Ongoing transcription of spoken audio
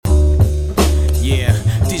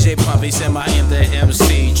Bobby Sam, I am the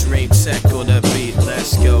MC. Dream tech on the beat.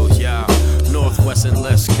 Let's go, y'all. Northwestern,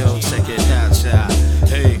 let's go. Check it out, y'all.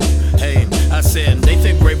 Hey, hey. I said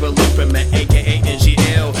Nathan Graber Lipperman, aka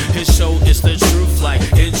NGL. His show is the truth like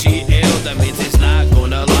NGL. That means he's not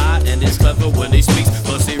gonna lie, and he's clever when he speaks.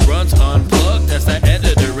 Plus he runs unplugged as the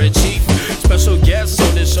editor-in-chief. Special guests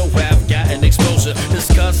on this show have gotten exposure.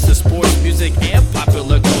 Discuss the sports, music, and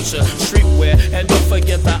popular culture. Streetwear, and don't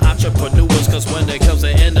forget the entrepreneurs. Cause when it comes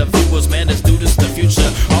to interviewers, man, this dude is the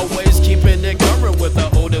future. Always keeping it current with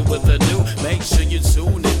the old and with the new. Make sure you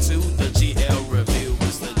tune into the GL Review.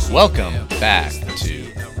 Welcome back to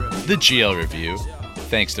the GL Review.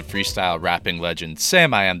 Thanks to freestyle rapping legend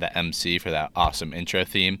Sam I Am the MC for that awesome intro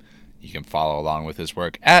theme. You can follow along with his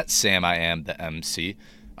work at Sam I Am the MC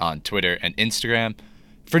on Twitter and Instagram.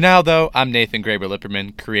 For now, though, I'm Nathan Graber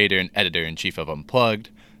Lipperman, creator and editor-in-chief of Unplugged,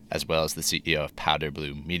 as well as the CEO of Powder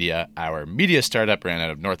Blue Media. Our media startup ran out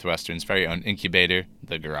of Northwestern's very own incubator,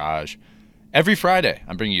 The Garage. Every Friday,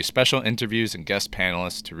 I'm bringing you special interviews and guest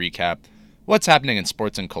panelists to recap what's happening in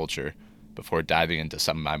sports and culture before diving into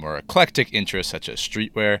some of my more eclectic interests such as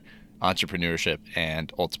streetwear, entrepreneurship,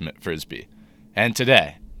 and ultimate frisbee. And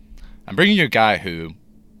today, I'm bringing you a guy who,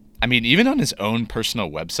 even on his own personal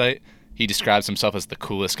website, he describes himself as the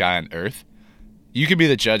coolest guy on earth. You can be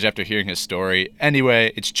the judge after hearing his story.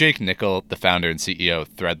 Anyway, it's Jake Nickell, the founder and CEO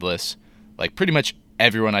of Threadless. Like pretty much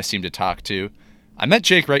everyone I seem to talk to. I met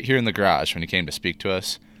Jake right here in the garage when he came to speak to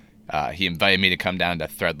us. He invited me to come down to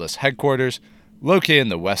Threadless headquarters, located in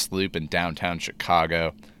the West Loop in downtown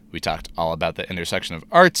Chicago. We talked all about the intersection of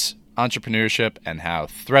arts, entrepreneurship, and how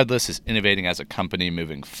Threadless is innovating as a company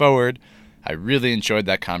moving forward. I really enjoyed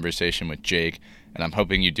that conversation with Jake, and I'm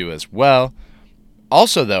hoping you do as well.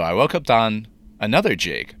 Also, though, I welcomed on another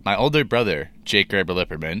Jake, my older brother, Jake Graber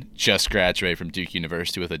Lipperman, just graduated from Duke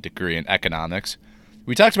University with a degree in economics.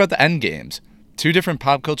 We talked about the end games. Two different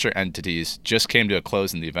pop culture entities just came to a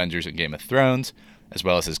close in the Avengers and Game of Thrones, as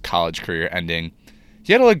well as his college career ending.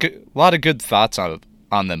 He had a lot of good thoughts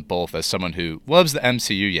on them both as someone who loves the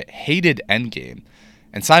MCU yet hated Endgame,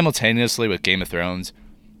 and simultaneously with Game of Thrones,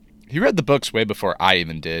 he read the books way before I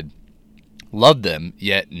even did, loved them,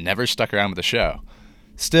 yet never stuck around with the show.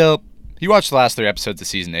 Still, he watched the last 3 episodes of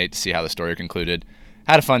Season 8 to see how the story concluded.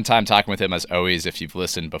 Had a fun time talking with him as always. If you've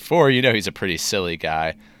listened before, you know he's a pretty silly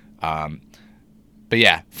guy. But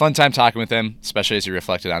yeah, fun time talking with him, especially as he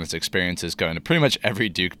reflected on his experiences going to pretty much every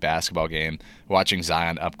Duke basketball game, watching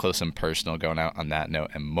Zion up close and personal, going out on that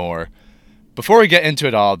note, and more. Before we get into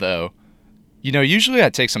it all, though, usually I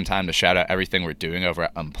take some time to shout out everything we're doing over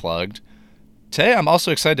at Unplugged. Today, I'm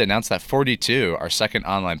also excited to announce that 42, our second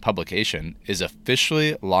online publication, is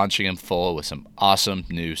officially launching in full with some awesome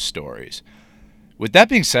new stories. With that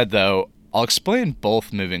being said, though, I'll explain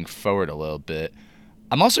both moving forward a little bit.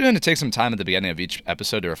 I'm also going to take some time at the beginning of each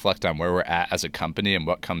episode to reflect on where we're at as a company and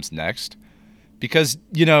what comes next. Because,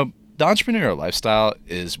 the entrepreneurial lifestyle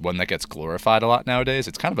is one that gets glorified a lot nowadays.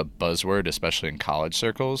 It's kind of a buzzword, especially in college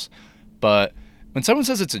circles. But when someone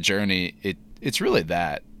says it's a journey, it's really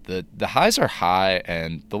that. The highs are high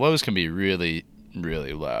and the lows can be really,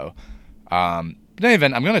 really low. But in any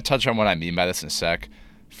event, I'm going to touch on what I mean by this in a sec.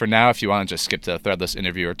 For now, if you want to just skip to the Threadless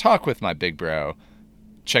interview or talk with my big bro,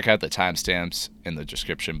 check out the timestamps in the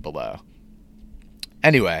description below.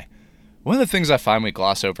 Anyway, one of the things I find we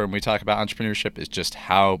gloss over when we talk about entrepreneurship is just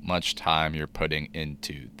how much time you're putting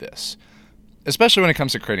into this, especially when it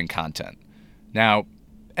comes to creating content. Now,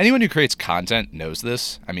 anyone who creates content knows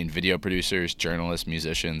this. Video producers, journalists,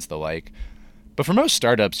 musicians, the like. But for most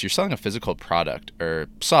startups, you're selling a physical product or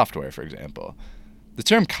software, for example. The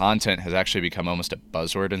term content has actually become almost a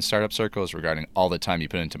buzzword in startup circles regarding all the time you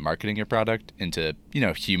put into marketing your product, into,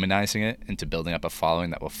 humanizing it, into building up a following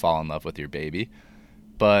that will fall in love with your baby.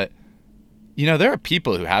 But, there are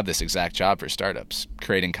people who have this exact job for startups,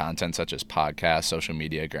 creating content such as podcasts, social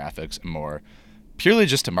media, graphics, and more, purely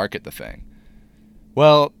just to market the thing.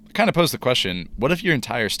 Well, I kind of pose the question, what if your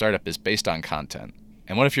entire startup is based on content?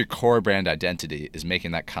 And what if your core brand identity is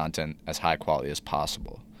making that content as high quality as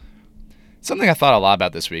possible? Something I thought a lot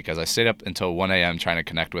about this week as I stayed up until 1 a.m. trying to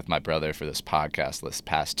connect with my brother for this podcast this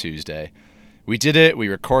past Tuesday. We did it, we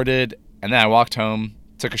recorded, and then I walked home,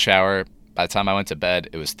 took a shower. By the time I went to bed,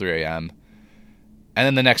 it was 3 a.m. And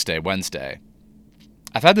then the next day, Wednesday,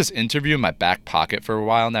 I've had this interview in my back pocket for a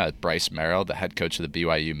while now with Bryce Merrill, the head coach of the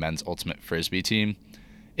BYU men's ultimate frisbee team.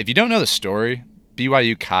 If you don't know the story,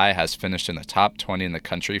 BYU Kai has finished in the top 20 in the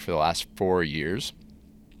country for the last 4 years,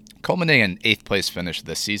 culminating in an 8th place finish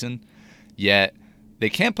this season. Yet, they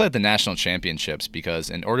can't play at the national championships because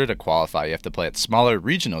in order to qualify, you have to play at smaller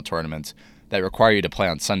regional tournaments that require you to play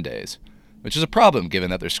on Sundays. which is a problem given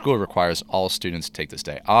that their school requires all students to take this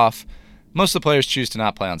day off. Most of the players choose to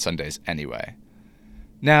not play on Sundays anyway.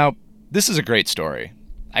 Now, this is a great story.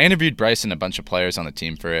 I interviewed Bryce and a bunch of players on the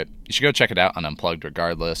team for it. You should go check it out on Unplugged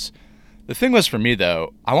regardless. The thing was for me,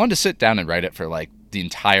 though, I wanted to sit down and write it for like the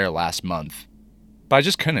entire last month. But I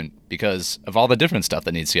just couldn't because of all the different stuff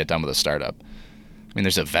that needs to get done with a startup. I mean,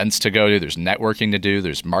 there's events to go to, there's networking to do,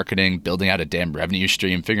 there's marketing, building out a damn revenue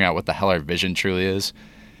stream, figuring out what the hell our vision truly is.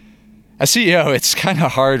 As CEO, it's kind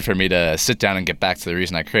of hard for me to sit down and get back to the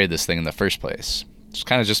reason I created this thing in the first place. It's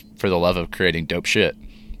kind of just for the love of creating dope shit,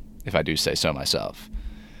 if I do say so myself.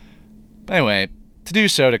 But anyway, to do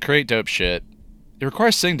so, to create dope shit, it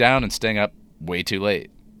requires sitting down and staying up way too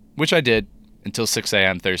late, which I did until 6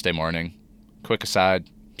 a.m. Thursday morning. Quick aside,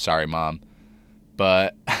 sorry, Mom.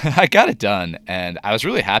 But I got it done, and I was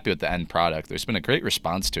really happy with the end product. There's been a great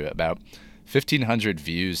response to it, about 1,500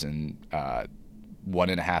 views in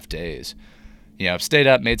 1.5 days. You know, I've stayed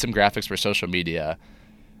up, made some graphics for social media.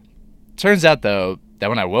 Turns out, though, that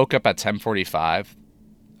when I woke up at 10:45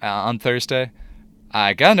 on Thursday,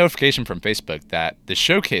 I got a notification from Facebook that the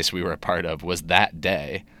showcase we were a part of was that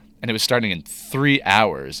day, and it was starting in 3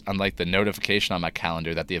 hours, unlike the notification on my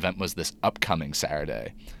calendar that the event was this upcoming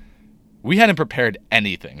Saturday. We hadn't prepared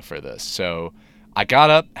anything for this, so I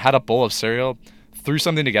got up, had a bowl of cereal, threw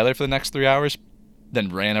something together for the next 3 hours,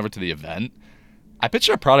 then ran over to the event. I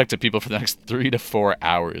pitched our product to people for the next 3 to 4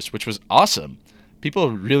 hours, which was awesome.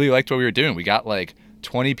 People really liked what we were doing. We got like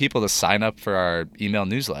 20 people to sign up for our email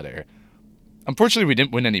newsletter. Unfortunately, we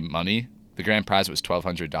didn't win any money. The grand prize was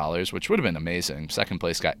 $1,200, which would have been amazing. Second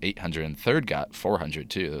place got $800 and third got $400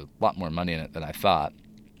 too. A lot more money in it than I thought.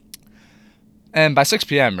 And by 6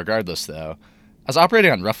 p.m., regardless though, I was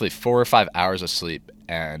operating on roughly 4 or 5 hours of sleep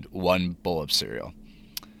and 1 bowl of cereal.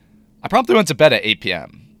 I promptly went to bed at 8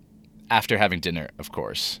 p.m., after having dinner, of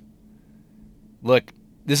course. Look,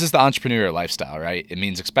 this is the entrepreneur lifestyle, right? It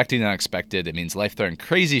means expecting the unexpected. It means life throwing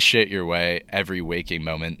crazy shit your way every waking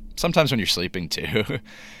moment, sometimes when you're sleeping too.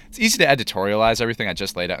 It's easy to editorialize everything I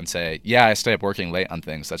just laid out and say, yeah, I stay up working late on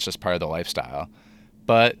things. That's just part of the lifestyle.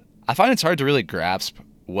 But I find it's hard to really grasp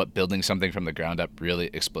what building something from the ground up really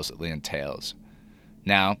explicitly entails.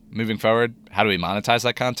 Now, moving forward, how do we monetize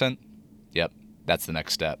that content? Yep, that's the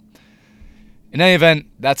next step. In any event,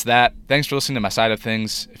 that's that. Thanks for listening to my side of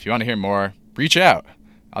things. If you want to hear more, reach out.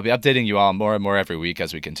 I'll be updating you all more and more every week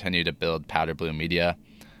as we continue to build Powder Blue Media.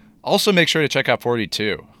 Also, make sure to check out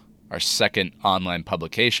 42, our second online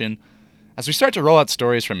publication, as we start to roll out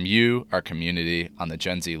stories from you, our community, on the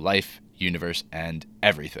Gen Z life, universe, and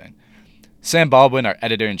everything. Sam Baldwin, our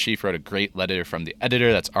editor-in-chief, wrote a great letter from the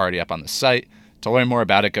editor that's already up on the site. To learn more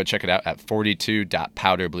about it, go check it out at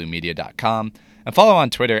 42.powderbluemedia.com and follow on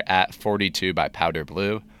Twitter at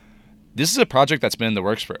 42bypowderblue. This is a project that's been in the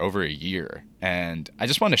works for over a year, and I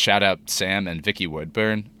just want to shout out Sam and Vicky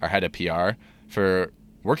Woodburn, our head of PR, for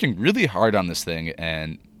working really hard on this thing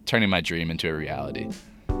and turning my dream into a reality.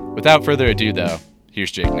 Without further ado, though,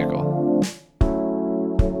 here's Jake Nickell.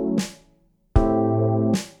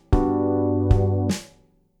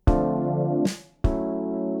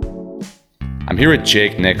 I'm here with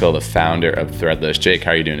Jake Nickell, the founder of Threadless. Jake,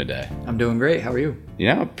 how are you doing today? I'm doing great. How are you?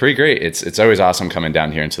 Yeah, pretty great. It's always awesome coming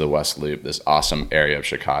down here into the West Loop, this awesome area of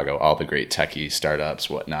Chicago, all the great techie startups,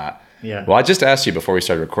 whatnot. Yeah. Well, I just asked you before we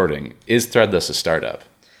started recording, is Threadless a startup?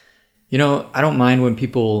 You know, I don't mind when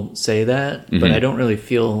people say that, but I don't really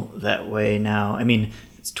feel that way now. I mean,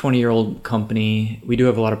 it's a 20-year-old company. We do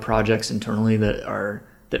have a lot of projects internally that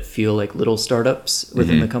feel like little startups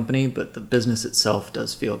within the company, but the business itself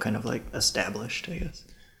does feel kind of like established, I guess.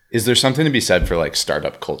 Is there something to be said for like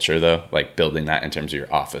startup culture though? Like building that in terms of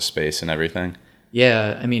your office space and everything?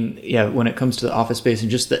 Yeah, I mean, when it comes to the office space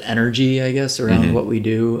and just the energy, I guess, around what we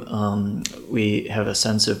do, we have a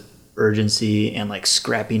sense of urgency and like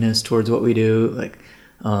scrappiness towards what we do. Like,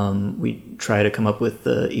 we try to come up with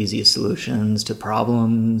the easiest solutions to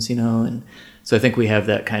problems, and so I think we have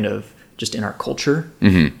that kind of just in our culture.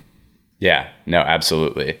 Yeah, no,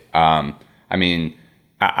 absolutely. I mean,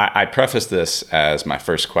 I prefaced this as my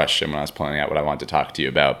first question when I was planning out what I wanted to talk to you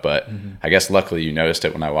about, but I guess luckily you noticed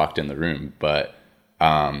it when I walked in the room. But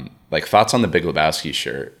like thoughts on the Big Lebowski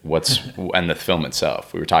shirt, and the film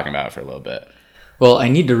itself? We were talking about it for a little bit. Well, I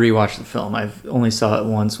need to rewatch the film. I've only saw it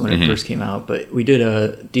once when it first came out, but we did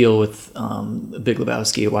a deal with Big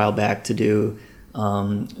Lebowski a while back to do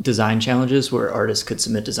design challenges where artists could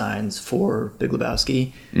submit designs for Big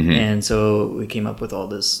Lebowski. And so we came up with all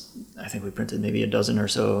this, I think we printed maybe a dozen or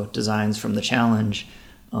so designs from the challenge,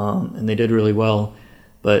 and they did really well.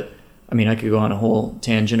 But I mean, I could go on a whole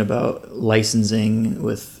tangent about licensing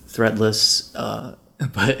with Threadless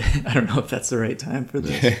but I don't know if that's the right time for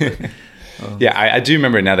this. Yeah, I do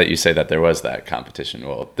remember now that you say that there was that competition.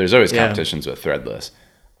 Well, there's always competitions with Threadless.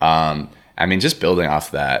 I mean, just building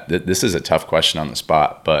off that, this is a tough question on the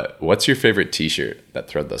spot, but what's your favorite t-shirt that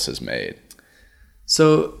Threadless has made?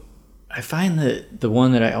 So I find that the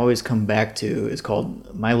one that I always come back to is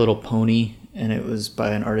called My Little Pony, and it was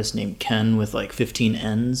by an artist named Ken with like 15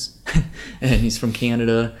 N's, and he's from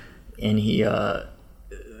Canada, and he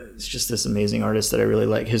it's just this amazing artist that I really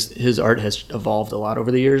like. His art has evolved a lot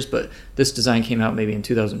over the years, but this design came out maybe in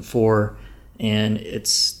 2004, and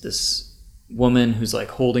it's this woman who's like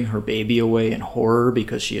holding her baby away in horror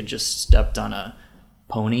because she had just stepped on a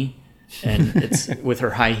pony, and it's with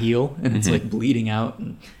her high heel, and it's like bleeding out,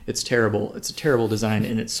 and it's terrible. It's a terrible design,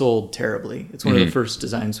 and it sold terribly. It's one of the first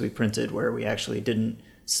designs we printed where we actually didn't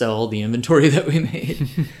sell the inventory that we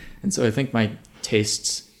made. And so I think my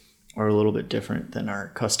tastes are a little bit different than our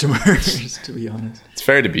customers, to be honest. It's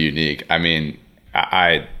fair to be unique. I mean,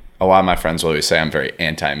 a lot of my friends will always say I'm very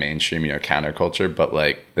anti-mainstream, counterculture, but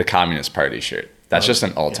like the Communist Party shirt, that's just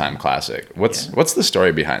an all-time classic. What's the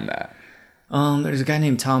story behind that? There's a guy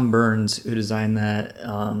named Tom Burns who designed that.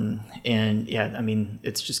 And yeah, I mean,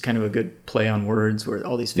 it's just kind of a good play on words where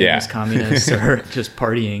all these famous communists are just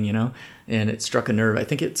partying, and it struck a nerve. I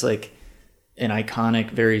think it's like an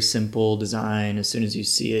iconic, very simple design. As soon as you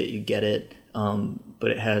see it, you get it.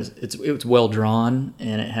 But it's well drawn,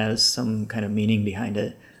 and it has some kind of meaning behind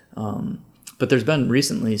it. But there's been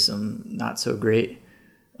recently some not so great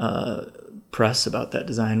press about that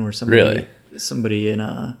design where somebody in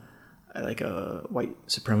a white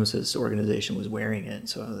supremacist organization was wearing it,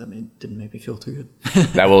 so that didn't make me feel too good.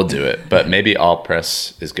 That will do it, but maybe all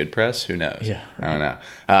press is good press. Who knows? Yeah, right. I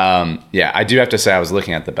don't know. I do have to say I was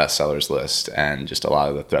looking at the bestsellers list, and just a lot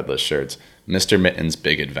of the Threadless shirts. Mr. Mitten's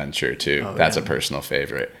Big Adventure too. That's a personal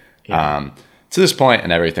favorite. Yeah. To this point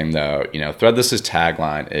and everything, though, Threadless's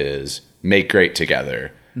tagline is "Make great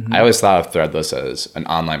together." I always thought of Threadless as an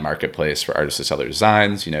online marketplace for artists to sell their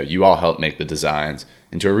designs. You all help make the designs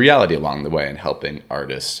into a reality along the way and helping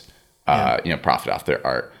artists, profit off their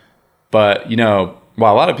art. But,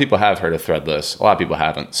 while a lot of people have heard of Threadless, a lot of people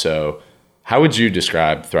haven't. So how would you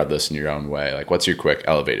describe Threadless in your own way? Like, what's your quick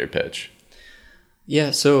elevator pitch?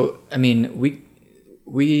 Yeah. So, I mean,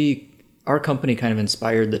 our company kind of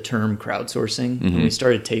inspired the term crowdsourcing. And we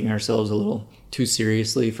started taking ourselves a little too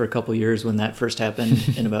seriously for a couple of years when that first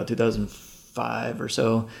happened in about 2005 or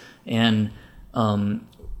so. And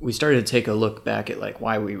we started to take a look back at like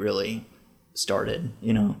why we really started,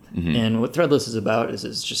 And what Threadless is about is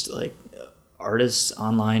it's just like artists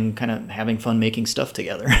online kind of having fun making stuff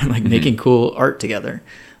together, like making cool art together.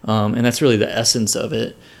 And that's really the essence of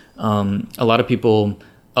it. A lot of people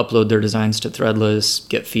upload their designs to Threadless,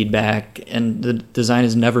 get feedback, and the design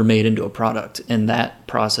is never made into a product. And that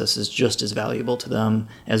process is just as valuable to them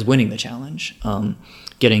as winning the challenge.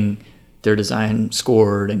 Getting their design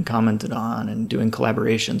scored and commented on and doing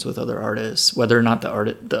collaborations with other artists. Whether or not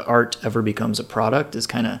the art ever becomes a product is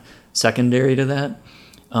kind of secondary to that.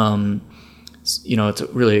 It's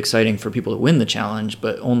really exciting for people to win the challenge,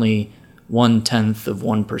 but only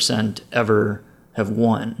 0.1% ever have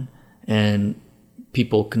won. And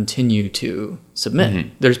people continue to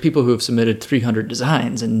submit. There's people who have submitted 300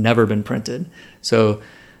 designs and never been printed. So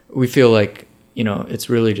we feel like, it's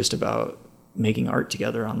really just about making art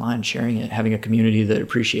together online, sharing it, having a community that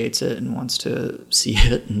appreciates it and wants to see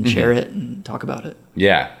it and share it and talk about it.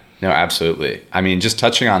 Yeah, no, absolutely. I mean, just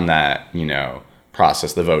touching on that,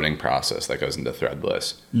 process, the voting process that goes into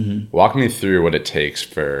Threadless. Walk me through what it takes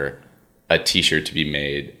for a t-shirt to be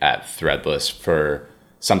made at Threadless for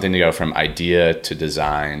something to go from idea to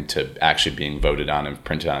design to actually being voted on and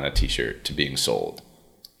printed on a t-shirt to being sold.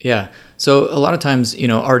 Yeah. So a lot of times,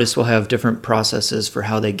 artists will have different processes for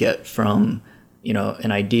how they get from,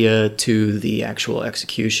 an idea to the actual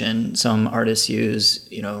execution. Some artists use,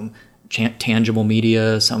 tangible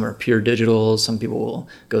media. Some are pure digital. Some people will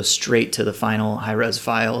go straight to the final high-res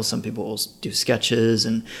file. Some people will do sketches.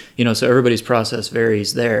 And, so everybody's process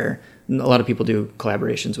varies there. A lot of people do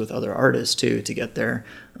collaborations with other artists, too, to get there.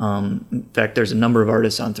 In fact, there's a number of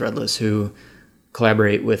artists on Threadless who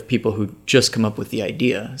collaborate with people who just come up with the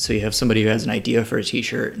idea. So you have somebody who has an idea for a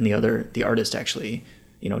t-shirt and the artist actually,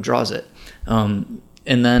 draws it. And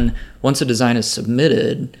then once a design is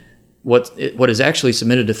submitted, what is actually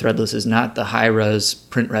submitted to Threadless is not the high-res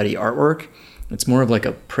print-ready artwork. It's more of like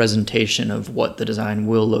a presentation of what the design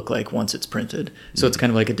will look like once it's printed. So it's kind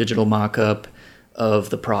of like a digital mock-up of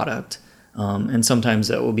the product. And sometimes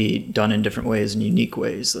that will be done in different ways and unique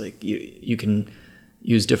ways. Like you can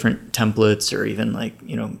use different templates or even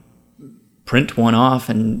print one off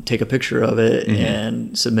and take a picture of it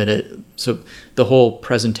and submit it. So the whole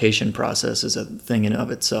presentation process is a thing in and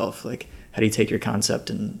of itself. Like, how do you take your concept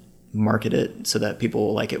and market it so that people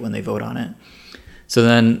will like it when they vote on it? So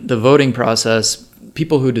then the voting process,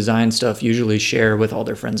 people who design stuff usually share with all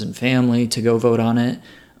their friends and family to go vote on it.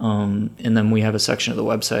 And then we have a section of the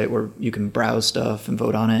website where you can browse stuff and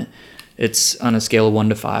vote on it. It's on a scale of 1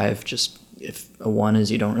 to 5. Just if a 1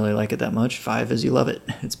 is you don't really like it that much, 5 is you love it.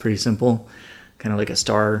 It's pretty simple, kind of like a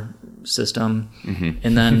star system.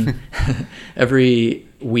 And then every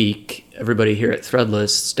week, everybody here at Threadless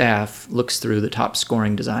staff looks through the top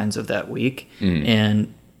scoring designs of that week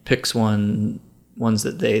and picks ones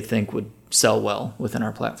that they think would sell well within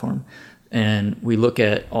our platform. And we look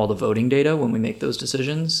at all the voting data when we make those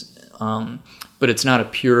decisions. But it's not a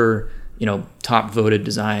pure, top voted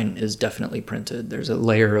design is definitely printed. There's a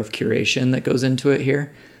layer of curation that goes into it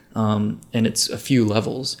here. And it's a few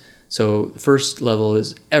levels. So the first level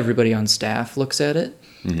is everybody on staff looks at it.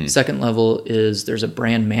 Second level is there's a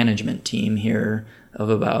brand management team here of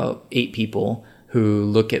about 8 people who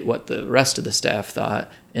look at what the rest of the staff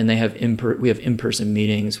thought, and we have in-person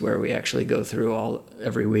meetings where we actually go through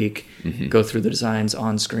every week, go through the designs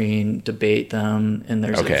on screen, debate them, and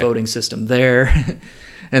there's a voting system there.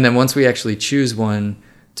 And then once we actually choose one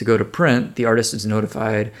to go to print, the artist is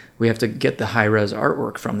notified. We have to get the high-res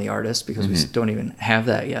artwork from the artist because we don't even have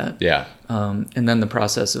that yet. Yeah. And then the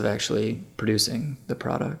process of actually producing the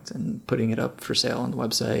product and putting it up for sale on the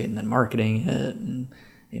website and then marketing it and,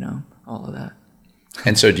 all of that.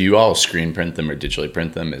 And so do you all screen print them or digitally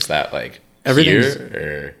print them? Is that like everything's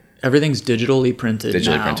digitally printed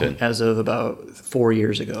printed as of about 4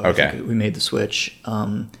 years ago. Okay. I think we made the switch.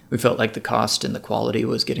 We felt like the cost and the quality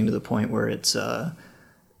was getting to the point where it's on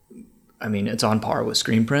par with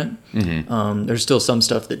screen print. There's still some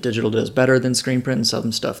stuff that digital does better than screen print and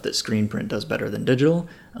some stuff that screen print does better than digital.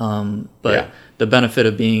 But the benefit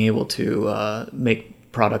of being able to make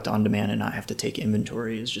product on demand and not have to take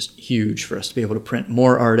inventory is just huge for us to be able to print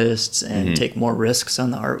more artists and take more risks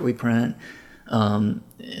on the art we print. So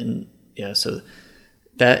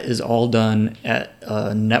that is all done at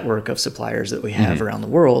a network of suppliers that we have around the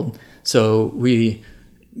world. So we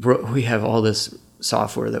have all this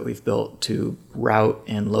software that we've built to route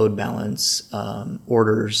and load balance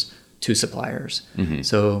orders to suppliers.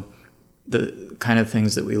 So the kind of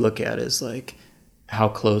things that we look at is like, how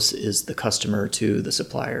close is the customer to the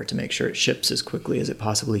supplier to make sure it ships as quickly as it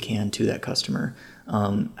possibly can to that customer?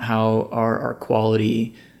 How are our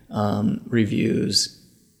quality reviews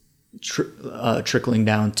trickling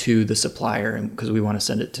down to the supplier? And because we want to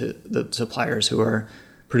send it to the suppliers who are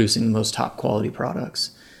producing the most top quality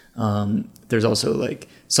products. There's also like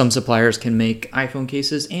some suppliers can make iPhone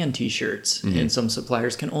cases and t-shirts and some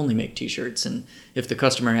suppliers can only make t-shirts. And if the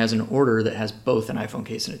customer has an order that has both an iPhone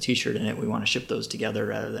case and a t-shirt in it, we want to ship those together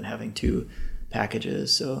rather than having 2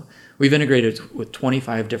 packages. So we've integrated with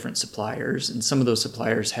 25 different suppliers, and some of those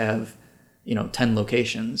suppliers have, 10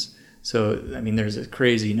 locations. So, there's a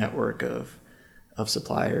crazy network of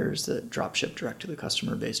suppliers that drop ship direct to the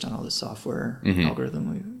customer based on all the software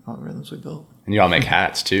algorithms we built. And you all make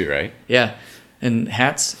hats too, right? Yeah. And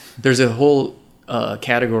hats, there's a whole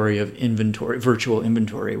category of inventory, virtual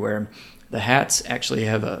inventory, where the hats actually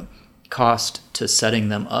have a cost to setting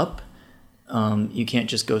them up. You can't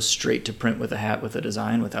just go straight to print with a hat with a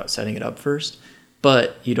design without setting it up first.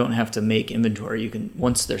 But you don't have to make inventory. You can,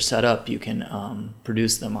 once they're set up, you can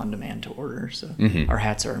produce them on demand to order. So our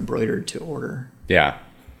hats are embroidered to order. Yeah.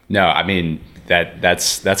 No,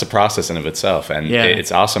 that's a process in of itself. And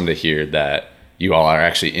it's awesome to hear that you all are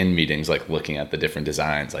actually in meetings, like looking at the different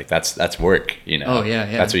designs. Like that's work, Oh yeah.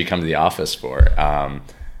 That's what you come to the office for.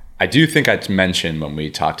 I do think I mentioned when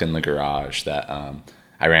we talked in the garage that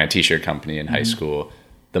I ran a t-shirt company in high school.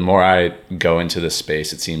 The more I go into this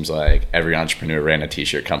space, it seems like every entrepreneur ran a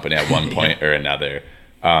t-shirt company at one point or another.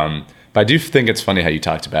 But I do think it's funny how you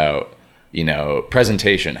talked about,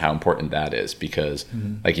 presentation, how important that is, because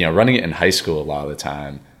running it in high school a lot of the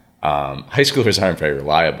time, high schoolers aren't very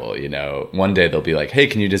reliable. One day they'll be like, hey,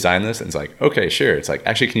 can you design this? And it's like, okay, sure. It's like,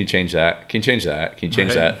 actually, can you change that? Can you change that? Can you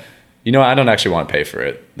change that? I don't actually want to pay for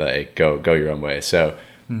it. Like, go your own way. So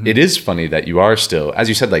it is funny that you are still, as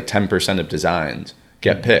you said, like 10% of designs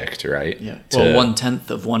get picked, right? Yeah. Well, 1/10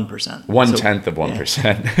 of 1%. 1/10 of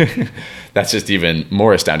 1%. That's just even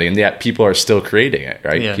more astounding. And yet people are still creating it,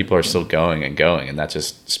 right? Yeah. People are still going and going. And that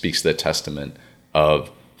just speaks to the testament of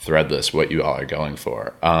Threadless, what you all are going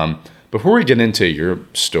for. Before we get into your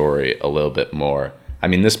story a little bit more,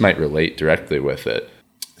 this might relate directly with it.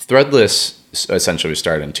 Threadless essentially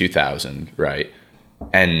started in 2000, right?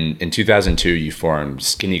 And in 2002, you formed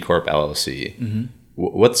Skinny Corp LLC. Mm-hmm.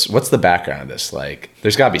 What's the background of this? Like,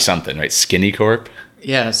 there's got to be something, right? Skinny Corp?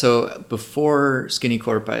 Yeah, so before Skinny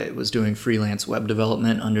Corp, I was doing freelance web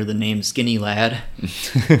development under the name Skinny Lad.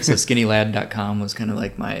 So skinnylad.com was kind of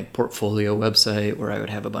like my portfolio website where I would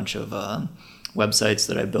have a bunch of websites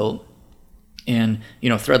that I built. And,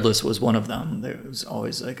 Threadless was one of them. There was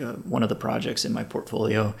always like one of the projects in my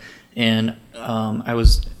portfolio. And I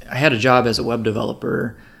had a job as a web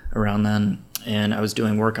developer around then, and I was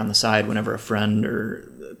doing work on the side whenever a friend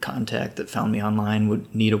or contact that found me online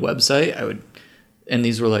would need a website. And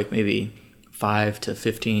these were like maybe $5,000 to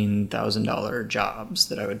 $15,000 jobs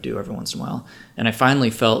that I would do every once in a while. And I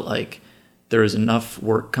finally felt like there was enough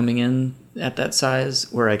work coming in at that size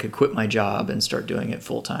where I could quit my job and start doing it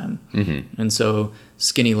full time. Mm-hmm. And so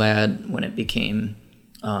Skinny Lad, when it became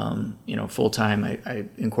full time, I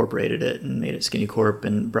incorporated it and made it Skinny Corp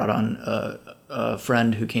and brought on a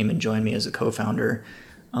friend who came and joined me as a co-founder.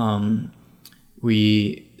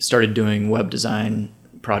 We started doing web design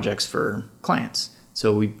projects for clients.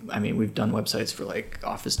 So we've done websites for like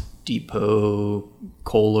Office Depot,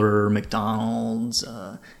 Kohler, McDonald's,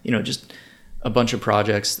 just a bunch of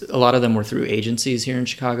projects. A lot of them were through agencies here in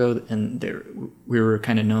Chicago, and we were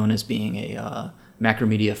kind of known as being a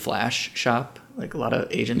Macromedia Flash shop. Like a lot of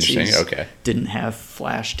agencies didn't have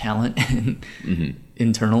Flash talent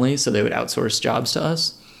internally, so they would outsource jobs to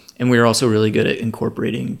us. And we were also really good at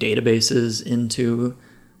incorporating databases into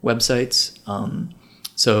websites.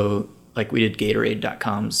 So like we did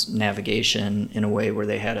Gatorade.com's navigation in a way where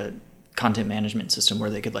they had a content management system where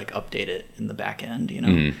they could like update it in the back end,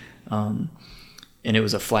 Mm-hmm. And it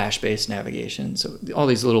was a Flash-based navigation. So all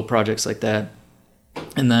these little projects like that.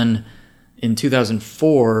 And then in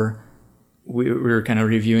 2004, we were kind of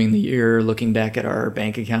reviewing the year, looking back at our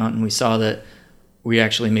bank account, and we saw that we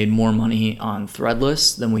actually made more money on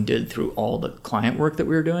Threadless than we did through all the client work that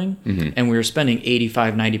we were doing. Mm-hmm. And we were spending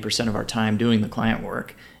 85-90% of our time doing the client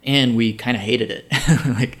work, and we kind of hated it.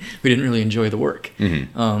 Like we didn't really enjoy the work.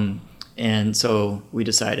 Mm-hmm. And so we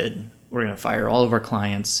decided we're going to fire all of our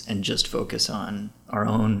clients and just focus on our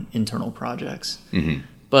own internal projects. Mm-hmm.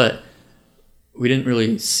 But we didn't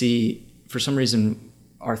really see, for some reason,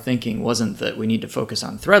 our thinking wasn't that we need to focus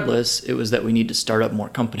on Threadless. It was that we need to start up more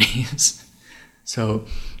companies. So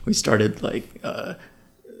we started like a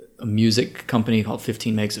music company called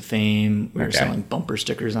 15 Megs of Fame. We were selling bumper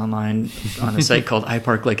stickers online on a site called I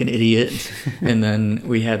Park Like an Idiot. And then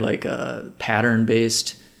we had like a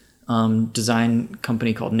pattern-based design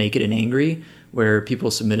company called Naked and Angry, where people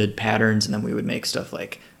submitted patterns and then we would make stuff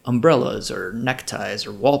like umbrellas or neckties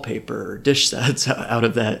or wallpaper or dish sets out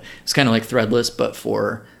of that. It's kind of like Threadless, but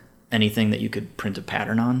for anything that you could print a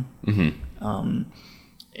pattern on. Mm-hmm.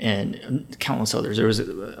 And countless others. There was a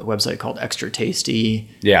website called Extra Tasty.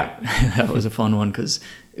 Yeah. That was a fun one because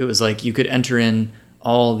it was like you could enter in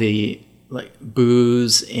all the like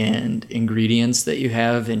booze and ingredients that you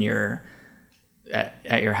have in your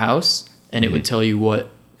at your house, and it would tell you what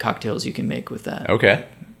cocktails you can make with that. Okay.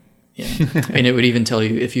 Yeah. And it would even tell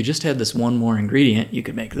you if you just had this one more ingredient, you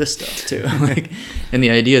could make this stuff too. And the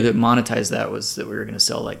idea that monetized that was that we were going to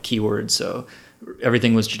sell like keywords. So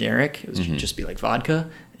everything was generic. It was just be like vodka.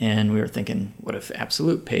 And we were thinking, what if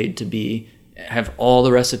Absolute paid to have all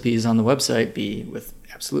the recipes on the website be with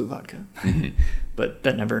Absolute vodka? Mm-hmm. But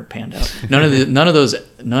that never panned out. None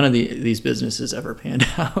of these businesses ever panned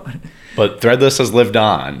out. But Threadless has lived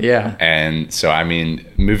on. Yeah. And so, I mean,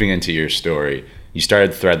 moving into your story, you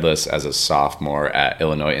started Threadless as a sophomore at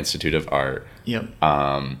Illinois Institute of Art. Yep.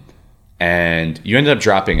 And you ended up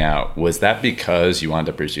dropping out. Was that because you wanted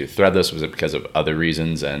to pursue Threadless? Was it because of other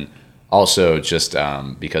reasons? And also just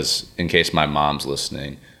because, in case my mom's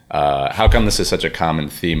listening, how come this is such a common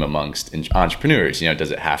theme amongst entrepreneurs?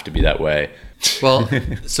 Does it have to be that way? Well,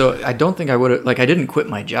 so I don't think I would have, I didn't quit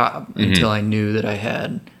my job until I knew that I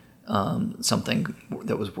had something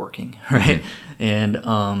that was working, right? Mm-hmm. And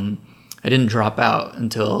I didn't drop out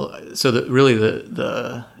until,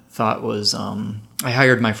 the thought was I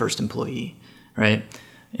hired my first employee, right?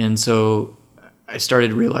 And so I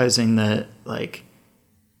started realizing that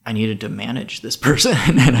I needed to manage this person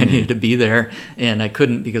and I needed to be there, and I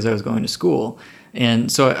couldn't because I was going to school.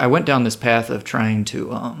 And so I went down this path of trying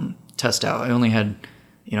to test out. I only had,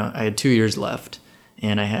 I had 2 years left,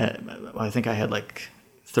 and I think I had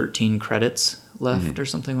 13 credits left or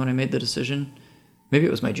something when I made the decision. Maybe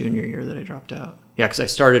it was my junior year that I dropped out. Yeah, because I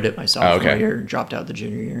started it my sophomore year and dropped out the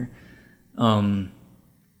junior year.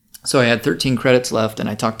 So I had 13 credits left, and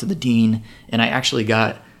I talked to the dean, and I actually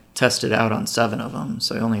got tested out on 7 of them.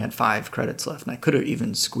 So I only had 5 credits left, and I could have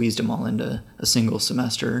even squeezed them all into a single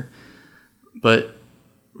semester. But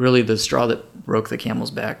really the straw that broke the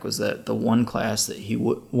camel's back was that the one class that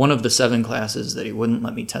one of the 7 classes that he wouldn't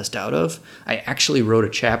let me test out of, I actually wrote a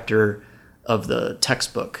chapter of the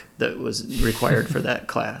textbook that was required for that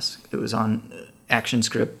class. It was on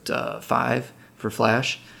ActionScript 5 for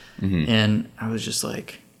Flash. And I was just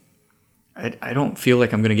like, I don't feel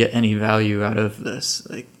like I'm going to get any value out of this.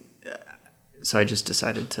 Like, so I just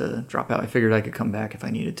decided to drop out. I figured I could come back if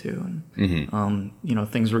I needed to. And, you know,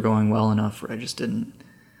 things were going well enough where I didn't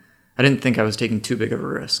think I was taking too big of a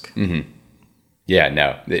risk. Yeah,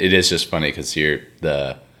 no, it is just funny because you're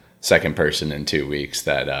the second person in 2 weeks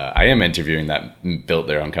that I am interviewing that built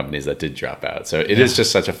their own companies that did drop out. So it is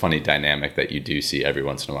just such a funny dynamic that you do see every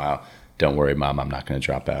once in a while. Don't worry, Mom, I'm not going to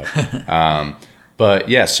drop out. But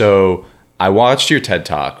yeah, so I watched your TED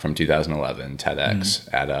Talk from 2011, TEDx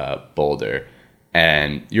at Boulder,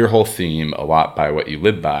 and your whole theme, a lot by what you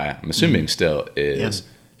live by, I'm assuming still, is,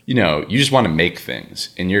 you know, you just want to make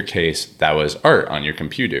things. In your case, that was art on your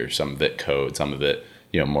computer, some of it code, some of it,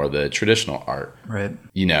 you know, more the traditional art. Right.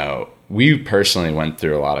 You know, we personally went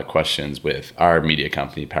through a lot of questions with our media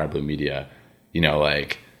company, Power Blue Media, you know,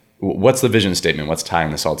 like, what's the vision statement? What's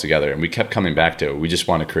tying this all together? And we kept coming back to, we just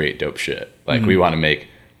want to create dope shit. Like, we want to make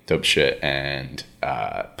dope shit and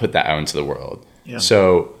put that out into the world. Yeah.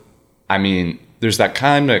 So, I mean, there's that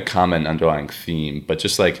kind of common underlying theme, but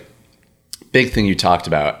just like, big thing you talked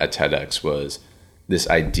about at TEDx was this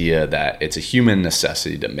idea that it's a human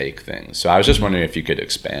necessity to make things. So I was just wondering if you could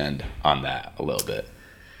expand on that a little bit.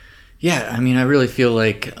 Yeah, I mean, I really feel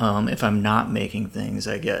like if I'm not making things,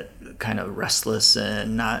 I get kind of restless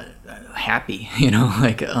and not happy, you know?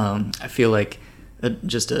 Like, I feel like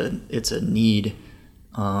it's a need.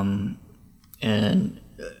 And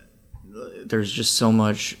there's just so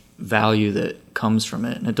much value that comes from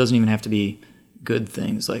it. And it doesn't even have to be good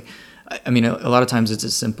things. Like, I mean, a lot of times it's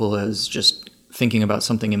as simple as just thinking about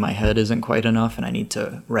something in my head isn't quite enough and I need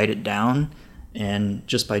to write it down. And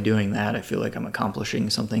just by doing that, I feel like I'm accomplishing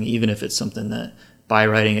something, even if it's something that by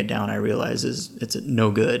writing it down, I realize it's no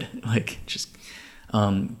good. Like, just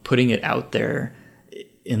putting it out there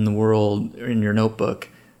in the world or in your notebook,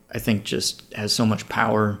 I think just has so much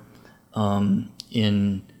power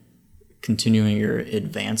in continuing your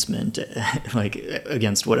advancement, like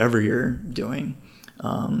against whatever you're doing.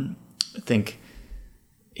 I think,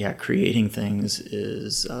 creating things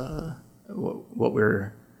is what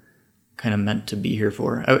we're kind of meant to be here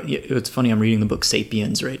for. It's funny, I'm reading the book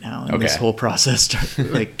Sapiens right now, and this whole process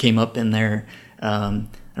came up in there. I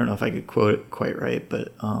don't know if I could quote it quite right,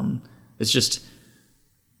 but it's just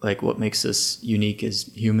like what makes us unique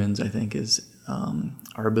as humans, I think, is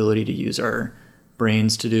our ability to use our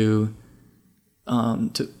brains to do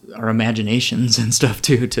to our imaginations and stuff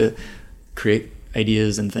too, to create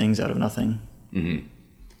ideas and things out of nothing. Mm-hmm.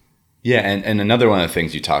 Yeah, and another one of the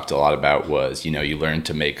things you talked a lot about was, you know, you learn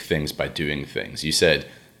to make things by doing things. You said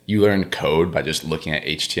you learned code by just looking at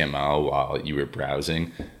HTML while you were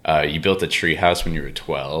browsing. You built a treehouse when you were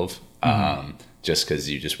 12, just because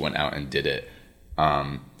you just went out and did it.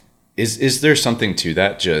 Is there something to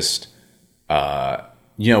that? Just,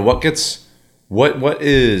 you know, what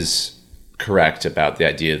is correct about the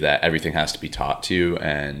idea that everything has to be taught to you,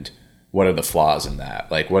 and what are the flaws in that?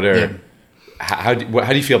 Like, what are... Yeah. How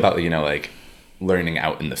do you feel about, you know, like learning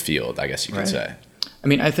out in the field, I guess you could say? I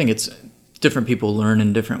mean, I think it's different people learn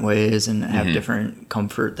in different ways and have different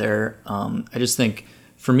comfort there. I just think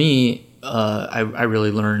for me, I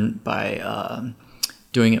really learn by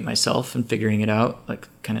doing it myself and figuring it out, like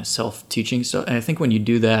kind of self-teaching stuff. And I think when you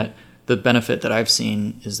do that, the benefit that I've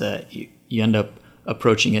seen is that you end up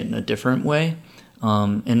approaching it in a different way.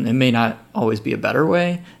 And it may not always be a better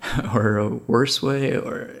way or a worse way,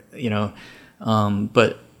 or, you know,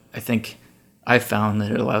 but I think I've found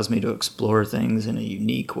that it allows me to explore things in a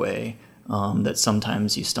unique way, that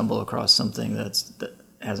sometimes you stumble across something that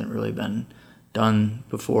hasn't really been done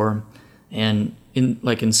before. And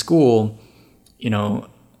in school, you know,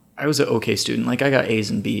 I was an okay student. Like, I got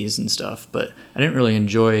A's and B's and stuff, but I didn't really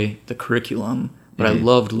enjoy the curriculum, but I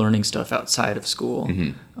loved learning stuff outside of school.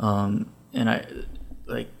 And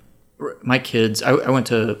my kids, I went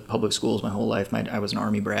to public schools my whole life. I was an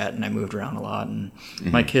Army brat, and I moved around a lot. And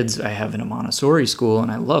my kids, I have in a Montessori school,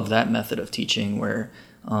 and I love that method of teaching where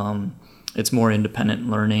it's more independent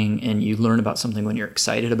learning, and you learn about something when you're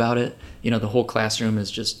excited about it. You know, the whole classroom is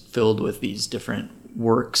just filled with these different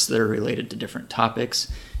works that are related to different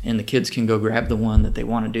topics, and the kids can go grab the one that they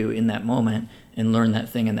want to do in that moment and learn that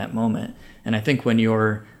thing in that moment. And I think when you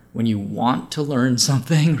want to learn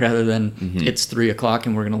something rather than it's 3:00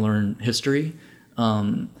 and we're going to learn history,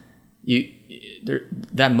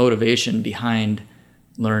 that motivation behind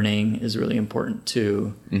learning is really important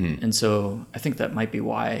too. And so I think that might be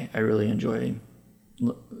why I really enjoy,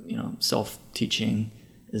 self-teaching,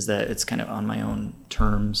 is that it's kind of on my own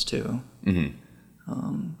terms too.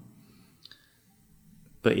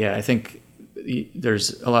 But yeah, I think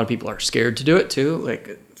there's a lot of people are scared to do it too.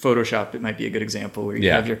 Like Photoshop, it might be a good example where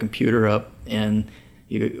you have your computer up and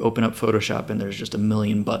you open up Photoshop and there's just a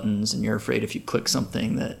million buttons and you're afraid if you click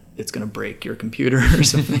something that it's going to break your computer or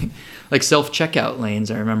something. Like self-checkout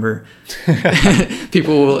lanes, I remember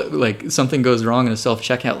people will, like, something goes wrong in a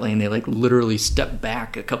self-checkout lane, they like literally step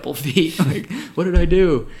back a couple feet. Like, what did I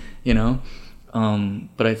do?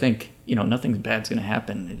 But I think, nothing bad's going to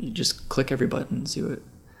happen. You just click every button, see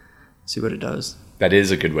what it does. That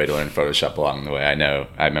is a good way to learn Photoshop along the way.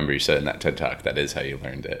 I remember you said in that TED Talk, that is how you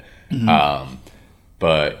learned it.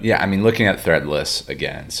 But yeah, I mean, looking at Threadless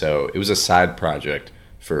again, so it was a side project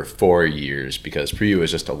for 4 years because for you it was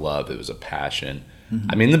just a love, it was a passion.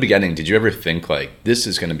 I mean, in the beginning, did you ever think like, this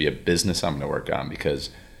is going to be a business I'm going to work on? Because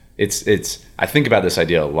it's I think about this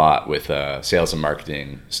idea a lot with a sales and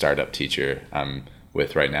marketing startup teacher I'm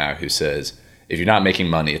with right now who says, if you're not making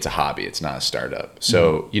money, it's a hobby, it's not a startup.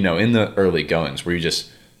 So, in the early goings, were you just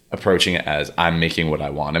approaching it as I'm making what I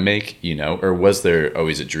want to make, or was there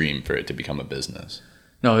always a dream for it to become a business?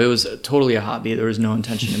 No, it was totally a hobby. There was no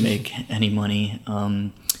intention to make any money.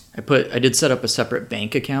 I did set up a separate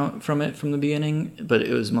bank account from the beginning, but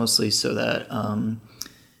it was mostly so that,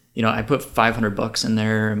 I put $500 in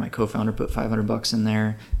there, and my co-founder put $500 in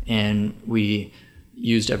there, and we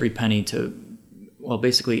used every penny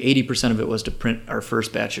basically 80% of it was to print our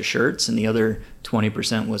first batch of shirts, and the other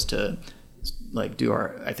 20% was to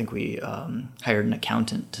I think we hired an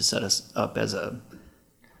accountant to set us up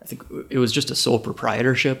I think it was just a sole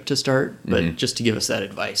proprietorship to start, but just to give us that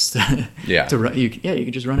advice. You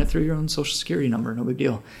could just run it through your own social security number, no big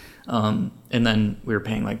deal. And then we were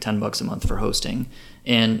paying like $10 a month for hosting.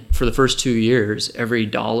 And for the first 2 years, every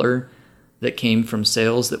dollar that came from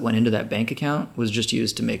sales that went into that bank account was just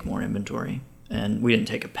used to make more inventory. And we didn't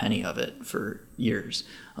take a penny of it for years.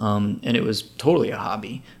 And it was totally a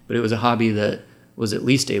hobby, but it was a hobby that was at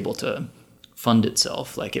least able to fund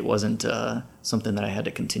itself. Like, it wasn't something that I had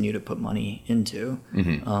to continue to put money into.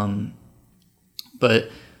 But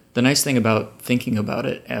the nice thing about thinking about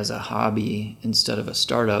it as a hobby instead of a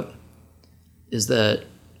startup is that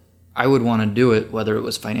I would want to do it whether it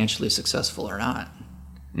was financially successful or not.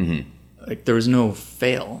 Like, there was no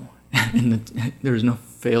fail. There was no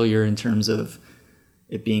failure in terms of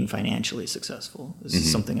it being financially successul. This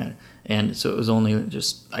is something and so it was only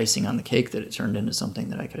just icing on the cake that it turned into something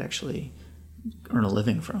that I could actually earn a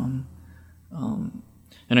living from.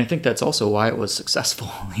 And I think that's also why it was successful.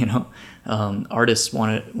 Artists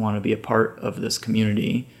want to be a part of this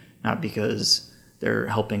community, not because they're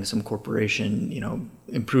helping some corporation,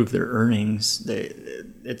 improve their earnings.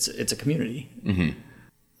 It's a community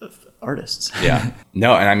of artists. Yeah.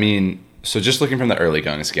 No, and I mean, so just looking from the early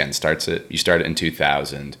goings again, you started in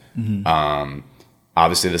 2000.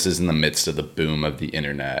 Obviously, this is in the midst of the boom of the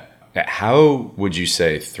internet. How would you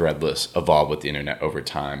say Threadless evolved with the internet over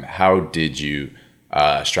time? How did you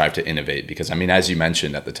strive to innovate? Because, I mean, as you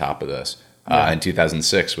mentioned at the top of this, in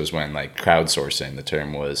 2006 was when like crowdsourcing, the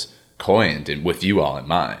term was coined, and with you all in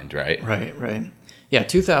mind, right? Right. Yeah,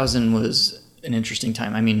 2000 was an interesting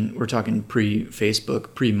time. I mean, we're talking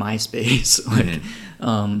pre-Facebook, pre-MySpace.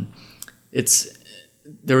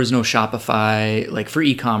 There was no Shopify. Like, for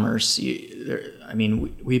e-commerce,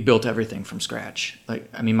 we built everything from scratch.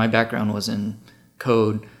 My background was in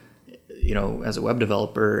code, as a web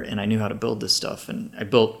developer, and I knew how to build this stuff. And I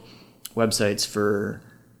built websites for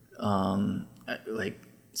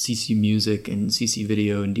CC Music and CC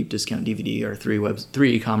Video and Deep Discount DVD are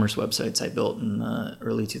three e-commerce websites I built in the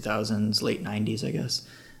early 2000s, late 90s, I guess.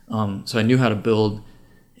 So I knew how to build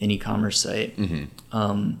an e-commerce site.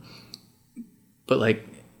 But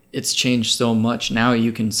it's changed so much. Now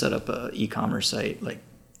you can set up a e-commerce site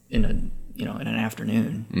in an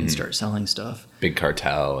afternoon and start selling stuff. Big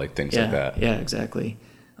cartel, things like that. Yeah, exactly.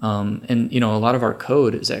 And a lot of our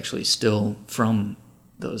code is actually still from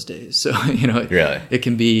those days. So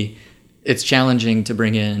really? It's challenging to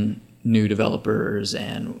bring in new developers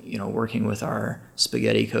and working with our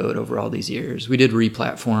spaghetti code over all these years. We did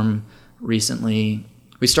re-platform recently.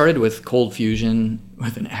 We started with Cold Fusion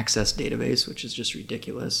with an Access database, which is just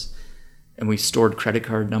ridiculous. And we stored credit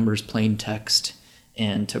card numbers, plain text.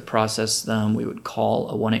 And to process them, we would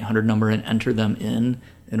call a 1-800 number and enter them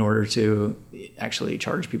in order to actually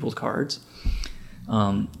charge people's cards.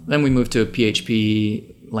 Then we moved to a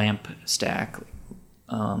PHP LAMP stack.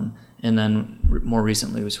 And then more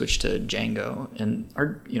recently, we switched to Django. And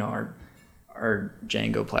our our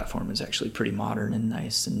Django platform is actually pretty modern and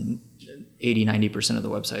nice, and 80-90% of the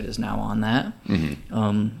website is now on that.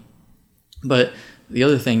 But the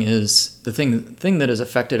other thing is, the thing that has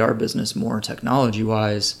affected our business more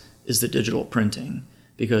technology-wise is the digital printing,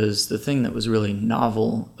 because the thing that was really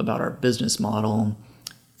novel about our business model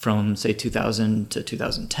from, say, 2000 to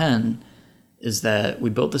 2010 is that we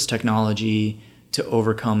built this technology to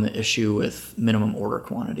overcome the issue with minimum order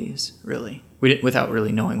quantities, really. Without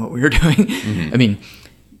really knowing what we were doing. I mean,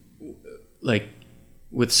 like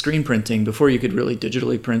with screen printing, before you could really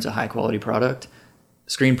digitally print a high-quality product,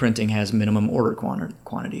 screen printing has minimum order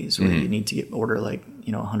quantities where you need to order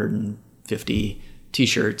 150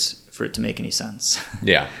 T-shirts for it to make any sense.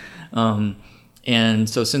 Yeah. And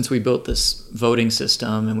so since we built this voting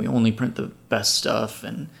system and we only print the best stuff,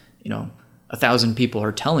 and 1,000 people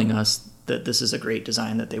are telling us that this is a great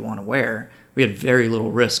design that they want to wear, we had very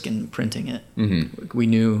little risk in printing it. We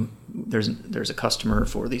knew there's a customer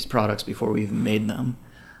for these products before we even made them.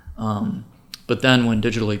 But then when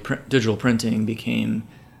digital printing became,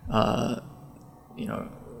 I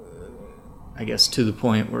guess, to the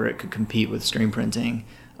point where it could compete with screen printing,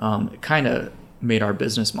 it kind of made our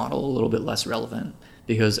business model a little bit less relevant,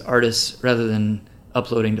 because artists, rather than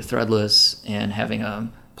uploading to Threadless and having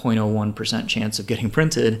a 0.01% chance of getting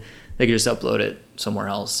printed, they could just upload it somewhere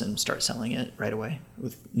else and start selling it right away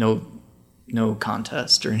with no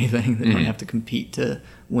contest or anything. They don't have to compete to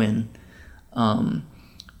win.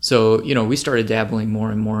 So, we started dabbling more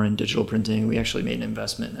and more in digital printing. We actually made an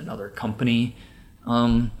investment in another company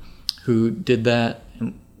who did that,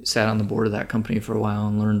 and sat on the board of that company for a while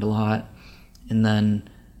and learned a lot. And then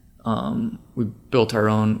we built our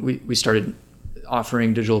own. We started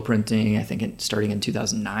offering digital printing, I think, starting in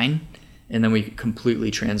 2009. And then we completely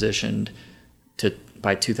transitioned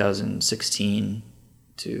by 2016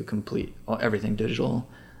 to complete everything digital.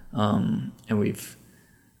 And we've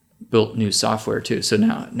built new software too. So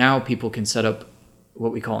now people can set up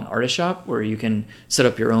what we call an artist shop, where you can set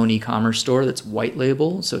up your own e-commerce store that's white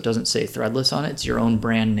label, so it doesn't say Threadless on it. It's your own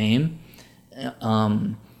brand name,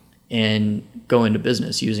 and go into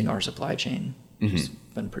business using our supply chain. It's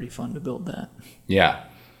been pretty fun to build that. Yeah,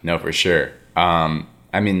 no, for sure.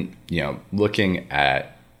 I mean, looking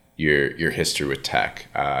at your history with tech,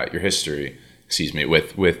 with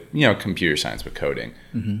computer science, with coding,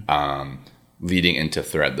 leading into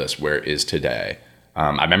Threadless, where it is today.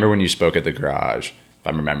 I remember when you spoke at the garage, if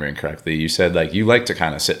I'm remembering correctly, you said you like to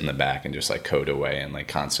kind of sit in the back and just code away and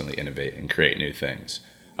constantly innovate and create new things.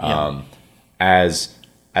 Yeah.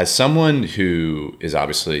 As someone who is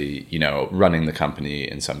obviously, running the company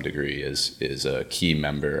in some degree, is a key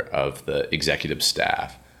member of the executive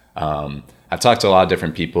staff. I've talked to a lot of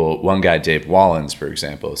different people. One guy, Dave Wallens, for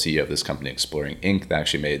example, CEO of this company, Exploring Inc., that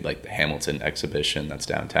actually made the Hamilton exhibition that's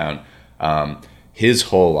downtown. His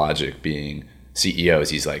whole logic being CEO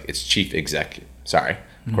is it's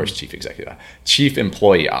chief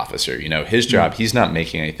employee officer. His job, he's not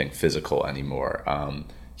making anything physical anymore.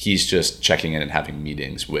 He's just checking in and having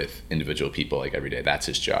meetings with individual people every day. That's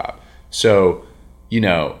his job. So,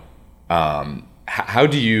 how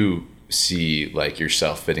do you see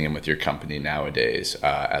yourself fitting in with your company nowadays?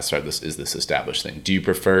 As Threadless is this established thing. Do you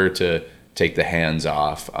prefer to take the hands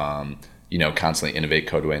off, constantly innovate,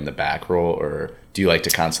 code away in the back role, or do you like to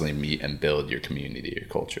constantly meet and build your community, your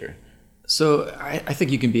culture? So I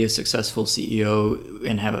think you can be a successful CEO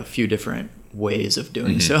and have a few different ways of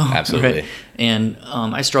doing so. Absolutely. Right? And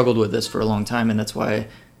I struggled with this for a long time, and that's why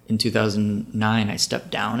in 2009 I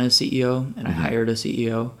stepped down as CEO and I hired a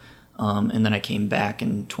CEO. And then I came back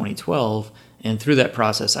in 2012, and through that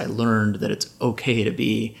process I learned that it's okay to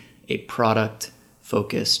be a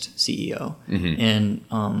product-focused CEO.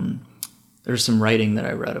 And there's some writing that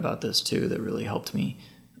I read about this too that really helped me.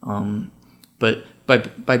 But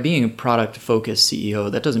by being a product-focused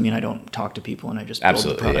CEO, that doesn't mean I don't talk to people and I just build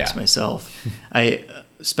the products myself. I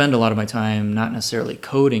spend a lot of my time not necessarily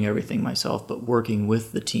coding everything myself, but working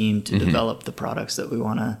with the team to develop the products that we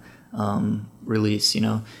want to release.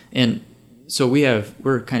 And so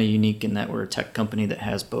we're kind of unique in that we're a tech company that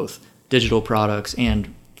has both digital products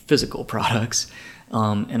and physical products.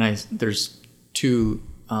 There's two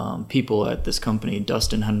people at this company,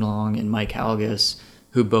 Dustin Henlong and Mike Halgas,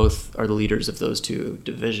 who both are the leaders of those two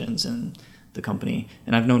divisions in the company.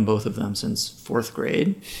 And I've known both of them since 4th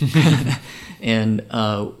grade. And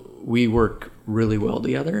we work really well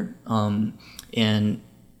together. And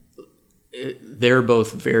they're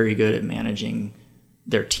both very good at managing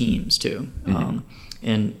their teams too. I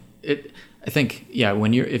think,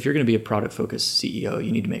 if you're going to be a product-focused CEO,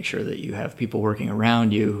 you need to make sure that you have people working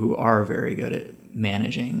around you who are very good at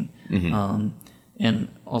managing. And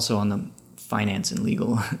also on the finance and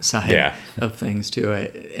legal side of things too.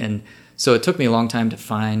 And so it took me a long time to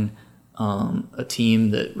find a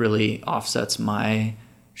team that really offsets my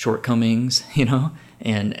shortcomings,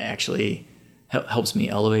 and actually helps me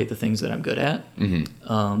elevate the things that I'm good at.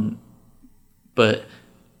 But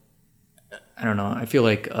I don't know. I feel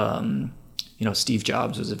like, Steve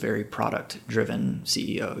Jobs was a very product-driven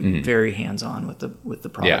CEO, very hands-on with the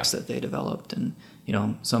products that they developed. And,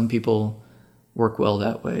 some people work well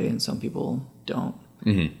that way and some people don't.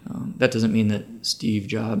 That doesn't mean that Steve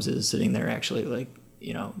Jobs is sitting there actually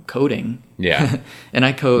coding. Yeah. And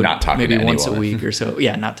I code maybe once a anyone. week or so.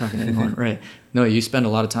 Yeah, not talking to anyone, right. No, you spend a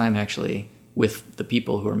lot of time actually with the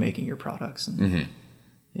people who are making your products. And,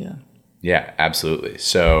 Yeah. Yeah, absolutely.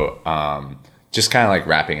 So just kind of like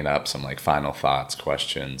wrapping it up, some like final thoughts,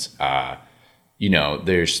 questions.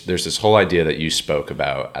 There's this whole idea that you spoke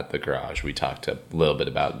about at the garage. We talked a little bit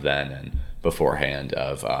about then and beforehand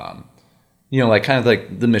of, like kind of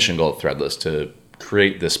like the mission goal of Threadless to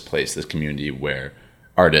create this place, this community where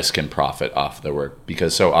artists can profit off their work,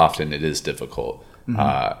 because so often it is difficult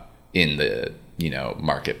in the,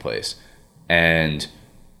 marketplace. And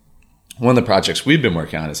one of the projects we've been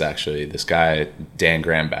working on is actually this guy, Dan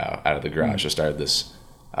Grambow, out of the garage, just started this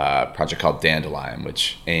project called Dandelion,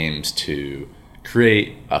 which aims to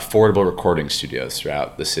create affordable recording studios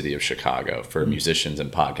throughout the city of Chicago for musicians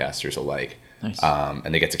and podcasters alike. Nice.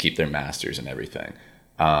 And they get to keep their masters and everything.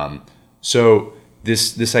 So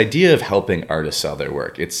this idea of helping artists sell their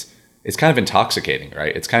work, it's kind of intoxicating,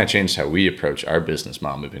 right? It's kind of changed how we approach our business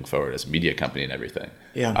model moving forward as a media company and everything.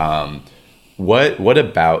 Yeah. What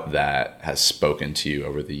about that has spoken to you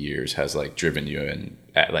over the years, has like driven you, and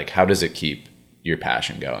like how does it keep your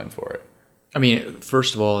passion going for it? I mean,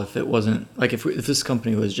 first of all, if it wasn't like if this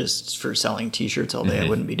company was just for selling T-shirts all day, I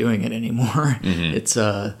wouldn't be doing it anymore. It's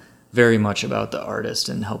very much about the artist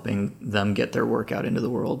and helping them get their work out into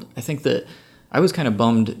the world. I think that I was kind of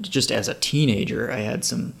bummed just as a teenager. I had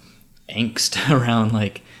some angst around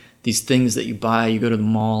like these things that you buy. You go to the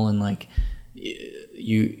mall and like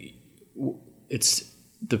it's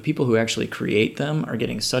the people who actually create them are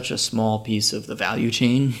getting such a small piece of the value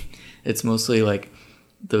chain. It's mostly like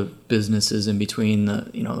the businesses in between, the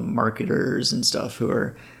the marketers and stuff who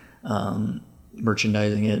are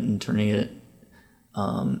merchandising it and turning it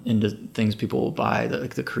into things people will buy.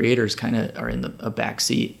 The creators kind of are in a back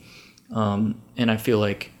seat, and I feel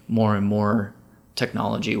like more and more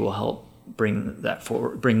technology will help bring that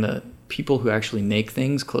forward, bring the people who actually make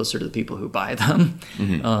things closer to the people who buy them.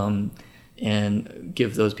 And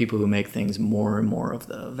give those people who make things more and more of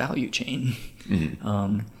the value chain.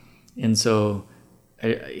 And so,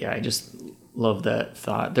 I just love that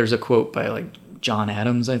thought. There's a quote by like John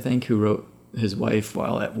Adams, I think, who wrote his wife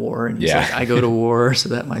while at war. And he's like, I go to war so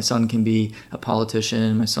that my son can be a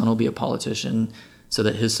politician. My son will be a politician so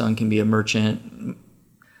that his son can be a merchant.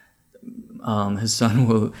 His son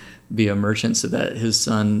will be a merchant so that his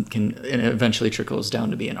son can, and it eventually trickles down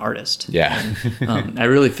to be an artist. Yeah. And, I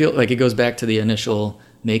really feel like it goes back to the initial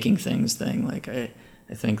making things thing. Like I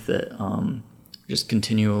think that just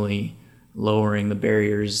continually lowering the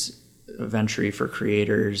barriers of entry for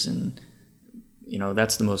creators, and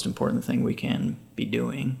that's the most important thing we can be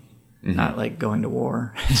doing. Not like going to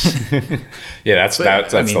war. Yeah, that's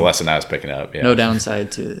the lesson I was picking up. Yeah. No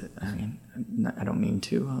downside to. I don't mean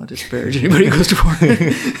to disparage anybody who goes to war.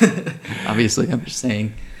 Obviously, I'm just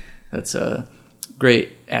saying that's a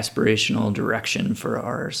great aspirational direction for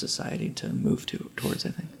our society to move towards,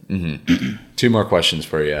 I think. Two more questions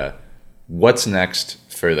for you. What's next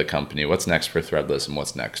for the company? What's next for Threadless, and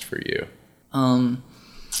what's next for you?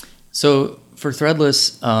 So for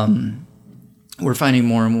Threadless, we're finding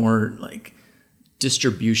more and more like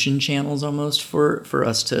distribution channels almost for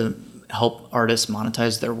us to help artists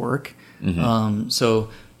monetize their work. So,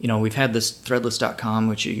 we've had this Threadless.com,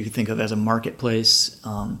 which you think of as a marketplace.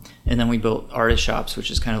 And then we built Artist Shops,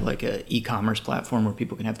 which is kind of like an e-commerce platform where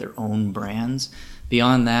people can have their own brands.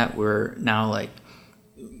 Beyond that, we're now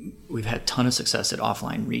we've had a ton of success at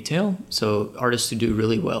offline retail. So artists who do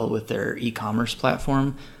really well with their e-commerce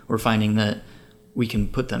platform, we're finding that we can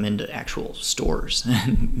put them into actual stores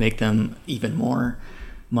and make them even more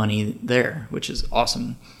money there, which is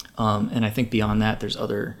awesome. And I think beyond that, there's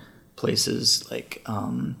other places like,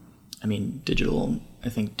 digital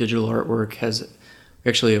artwork has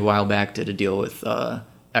actually a while back did a deal with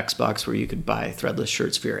Xbox where you could buy Threadless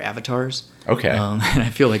shirts for your avatars. Okay. And I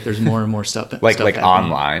feel like there's more and more stuff. like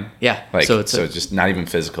online. Yeah. So just not even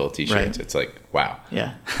physical t-shirts. Right. It's like, wow.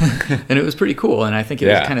 Yeah. And it was pretty cool. And I think it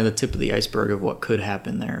was kind of the tip of the iceberg of what could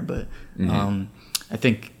happen there. But I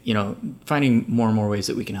think, finding more and more ways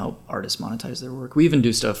that we can help artists monetize their work. We even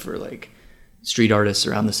do stuff for like street artists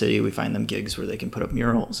around the city. We find them gigs where they can put up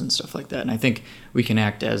murals and stuff like that. And I think we can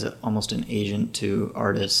act as almost an agent to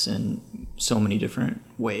artists in so many different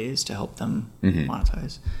ways to help them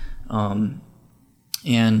monetize.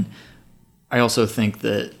 And I also think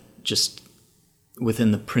that just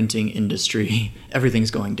within the printing industry,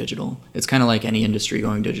 everything's going digital. It's kind of like any industry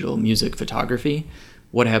going digital. Music, photography.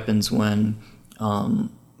 What happens when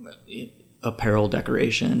apparel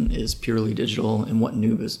decoration is purely digital, and what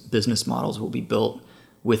new business models will be built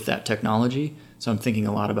with that technology? So I'm thinking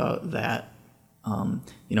a lot about that.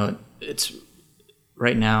 It's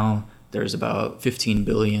right now there's about 15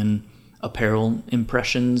 billion apparel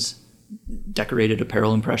impressions, decorated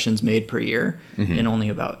apparel impressions made per year, and only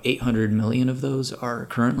about 800 million of those are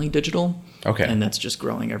currently digital. Okay. And that's just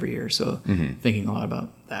growing every year. So thinking a lot about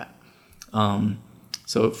that.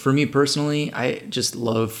 So for me personally, I just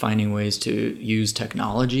love finding ways to use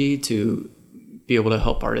technology to be able to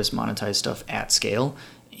help artists monetize stuff at scale.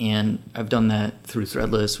 And I've done that through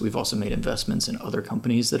Threadless. We've also made investments in other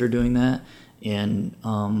companies that are doing that. And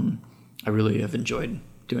I really have enjoyed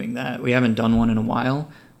doing that. We haven't done one in a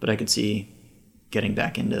while, but I could see getting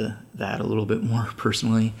back into that a little bit more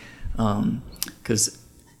personally. Because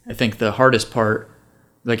I think the hardest part,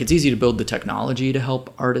 like it's easy to build the technology to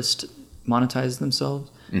help artists monetize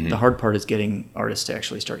themselves. The hard part is getting artists to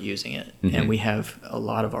actually start using it. And we have a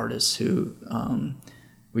lot of artists who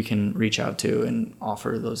we can reach out to and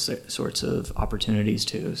offer those sorts of opportunities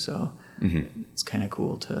to. So it's kind of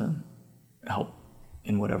cool to help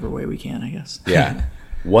in whatever way we can, I guess. Yeah.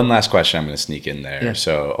 One last question I'm going to sneak in there. Yeah.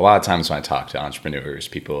 So a lot of times when I talk to entrepreneurs,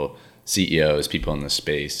 people, CEOs, people in the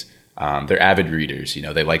space, they're avid readers.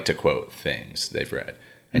 They like to quote things they've read.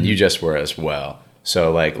 And you just were as well.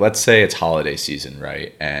 So like, let's say it's holiday season,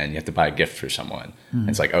 right? And you have to buy a gift for someone. And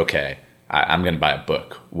it's like, okay, I'm going to buy a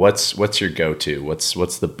book. What's your go-to?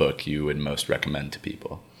 What's the book you would most recommend to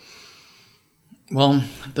people? Well,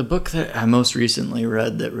 the book that I most recently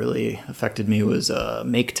read that really affected me was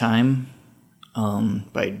Make Time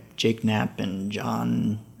by Jake Knapp and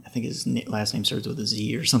John, I think his last name starts with a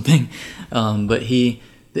Z or something. But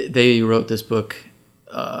they wrote this book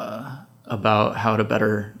about how to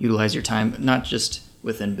better utilize your time, not just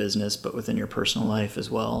within business, but within your personal life as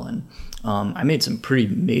well. And I made some pretty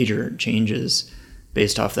major changes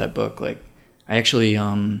based off that book. Like I actually,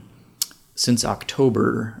 since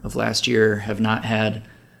October of last year, have not had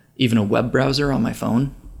even a web browser on my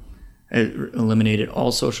phone. I eliminated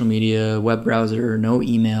all social media, web browser, no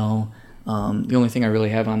email. The only thing I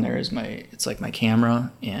really have on there is my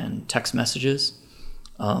camera and text messages.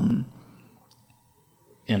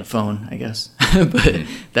 And a phone, I guess. But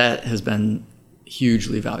that has been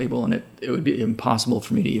hugely valuable, and it would be impossible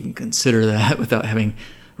for me to even consider that without having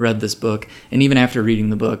read this book. And even after reading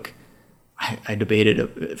the book, I debated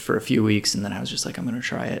it for a few weeks, and then I was just like, I'm going to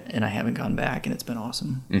try it, and I haven't gone back, and it's been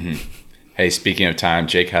awesome. Hey, speaking of time,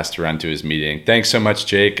 Jake has to run to his meeting. Thanks so much,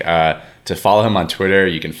 Jake. To follow him on Twitter,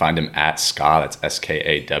 you can find him at Skaw, that's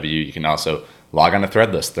SKAW. You can also log on to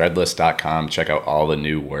Threadless, threadless.com, check out all the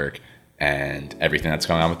new work and everything that's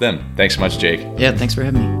going on with them. Thanks so much, Jake. Yeah, thanks for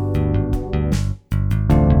having me.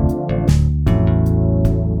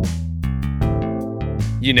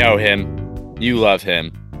 You know him. You love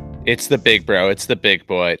him. It's the big bro. It's the big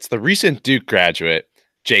boy. It's the recent Duke graduate,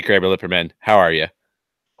 Jake Graber-Lipperman. How are you?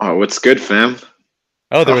 Oh, what's good, fam?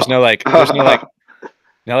 Oh, there's no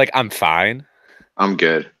I'm fine. I'm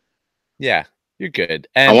good. Yeah, you're good.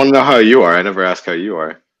 And I want to know how you are. I never ask how you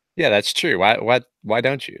are. Yeah, that's true. Why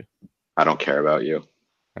don't you? I don't care about you.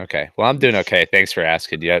 Okay. Well, I'm doing okay. Thanks for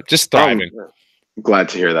asking. Yeah, just thriving. I'm glad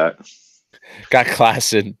to hear that. Got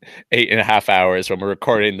class in 8.5 hours when we're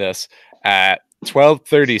recording this at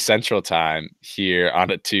 12:30 Central Time here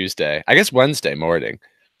on a Tuesday. I guess Wednesday morning.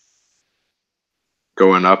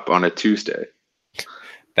 Going up on a Tuesday.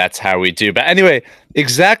 That's how we do. But anyway,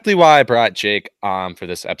 exactly why I brought Jake on for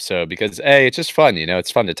this episode, because A, it's just fun.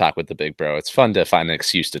 It's fun to talk with the big bro. It's fun to find an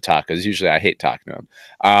excuse to talk, because usually I hate talking to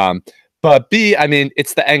him. But B, I mean,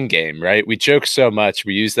 it's the end game, right? We joke so much.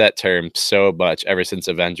 We use that term so much ever since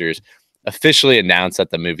Avengers officially announced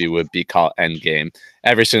that the movie would be called Endgame,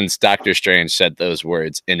 ever since Doctor Strange said those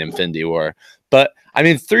words in Infinity War. But I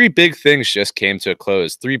mean, 3 big things just came to a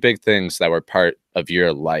close. 3 big things that were part of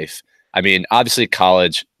your life. I mean, obviously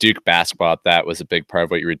college, Duke basketball, that was a big part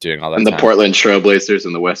of what you were doing all that time. And the Portland Trailblazers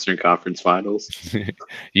in the Western Conference Finals.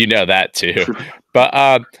 You know that too.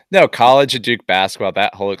 But no, college and Duke basketball,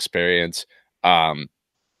 that whole experience.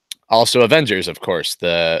 Also Avengers, of course,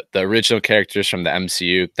 the original characters from the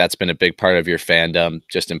MCU, that's been a big part of your fandom,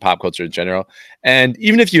 just in pop culture in general. And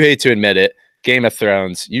even if you hate to admit it, Game of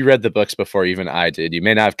Thrones, you read the books before even I did. You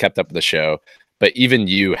may not have kept up with the show, but even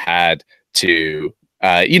you had to,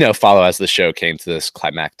 follow as the show came to this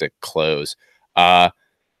climactic close. I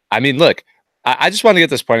mean, look, I just want to get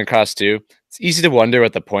this point across too. It's easy to wonder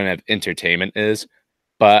what the point of entertainment is.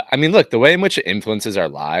 But I mean, look, the way in which it influences our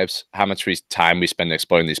lives, how much time we spend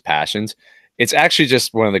exploring these passions, it's actually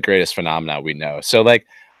just one of the greatest phenomena we know. So, like,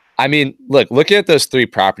 I mean, looking at those three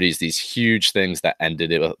properties, these huge things that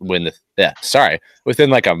ended it within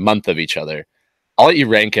like a month of each other. I'll let you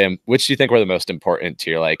rank them. Which do you think were the most important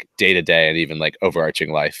to your like day to day and even like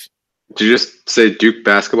overarching life? Did you just say Duke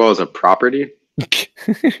basketball is a property?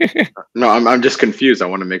 No, I'm just confused. I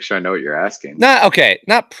want to make sure I know what you're asking.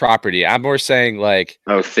 Not property. I'm more saying like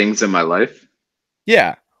things in my life.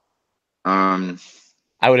 Yeah.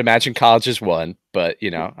 I would imagine college is one, but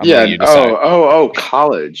I'm yeah. letting you decide.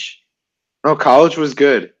 College. Oh, college was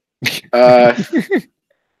good.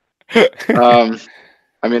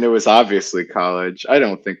 I mean, it was obviously college. I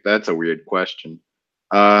don't think that's a weird question.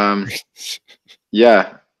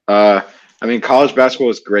 Yeah. I mean, college basketball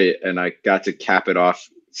was great, and I got to cap it off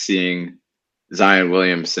seeing Zion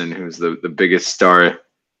Williamson, who's the biggest star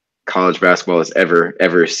college basketball has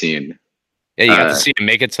ever seen. Yeah, you got to see him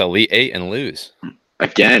make it to Elite Eight and lose.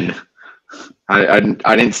 Again. I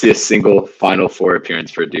didn't see a single Final Four appearance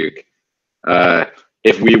for Duke.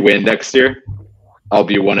 If we win next year, I'll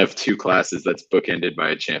be one of two classes that's bookended by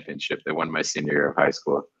a championship that won my senior year of high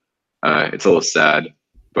school. It's a little sad,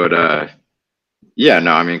 but yeah,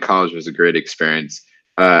 no, I mean, college was a great experience.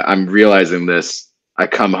 I'm realizing this. I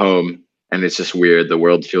come home and it's just weird. The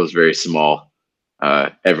world feels very small.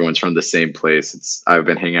 Everyone's from the same place. I've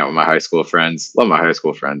been hanging out with my high school friends. Love my high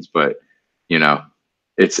school friends, but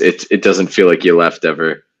it doesn't feel like you left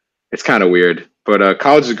ever. It's kind of weird, but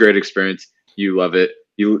college is a great experience. You love it.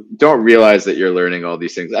 You don't realize that you're learning all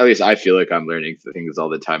these things. At least I feel like I'm learning things all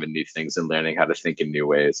the time and new things and learning how to think in new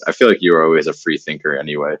ways. I feel like you were always a free thinker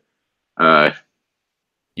anyway.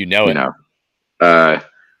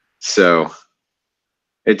 So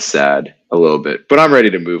it's sad a little bit, but I'm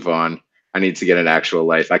ready to move on. I need to get an actual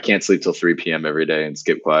life. I can't sleep till 3 p.m. every day and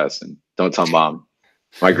skip class. And don't tell mom.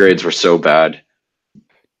 My grades were so bad.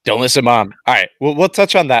 Don't listen, mom. All right. Well, we'll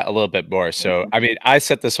touch on that a little bit more. So, I mean, I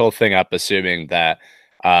set this whole thing up assuming that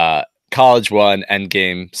College 1,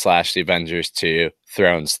 Endgame / The Avengers 2,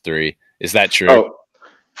 Thrones 3. Is that true? Oh,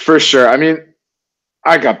 for sure. I mean,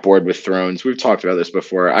 I got bored with Thrones. We've talked about this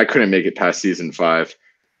before. I couldn't make it past season 5.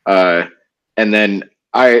 And then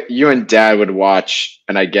you and Dad would watch,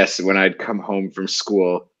 and I guess when I'd come home from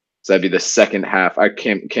school, so that'd be the second half. I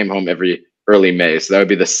came home every early May, so that would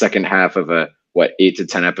be the second half of a 8 to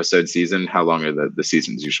 10 episode season. How long are the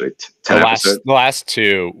seasons usually? 10 episodes? The last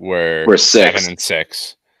two were 6. 7 and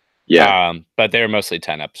 6. Yeah. But they were mostly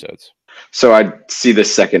 10 episodes. So I'd see the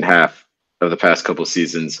second half of the past couple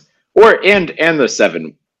seasons, and the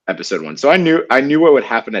 7 episode one. So I knew what would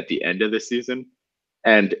happen at the end of the season.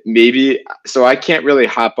 And maybe, so I can't really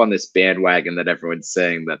hop on this bandwagon that everyone's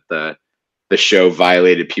saying that the show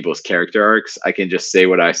violated people's character arcs. I can just say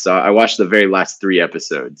what I saw. I watched the very last 3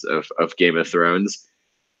 episodes of Game of Thrones,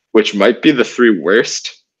 which might be the 3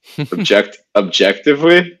 worst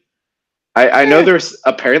objectively. I know there's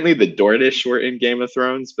apparently the Dornish were in Game of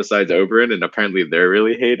Thrones besides Oberyn, and apparently they're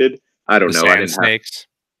really hated. I don't know. Sand snakes.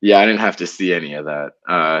 I didn't have to see any of that.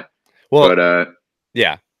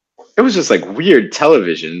 Yeah. It was just like weird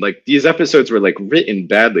television. Like these episodes were like written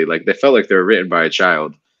badly. Like they felt like they were written by a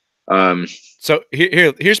child. So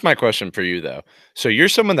here's my question for you though. So you're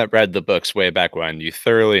someone that read the books way back when. You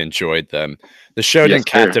thoroughly enjoyed them. The show didn't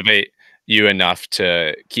captivate you enough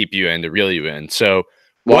to keep you in, to reel you in. So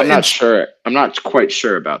I'm not sure. I'm not quite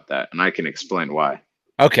sure about that, and I can explain why.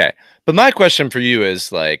 Okay. But my question for you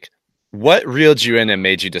is like, what reeled you in and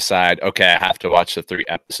made you decide, okay, I have to watch the 3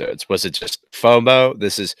 episodes? Was it just FOMO?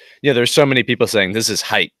 This is, there's so many people saying this is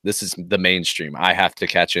hype. This is the mainstream. I have to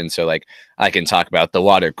catch in so like I can talk about the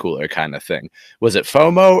water cooler kind of thing. Was it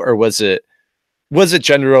FOMO or was it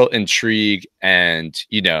general intrigue and,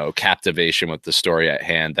 captivation with the story at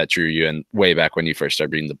hand that drew you in way back when you first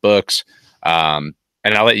started reading the books? And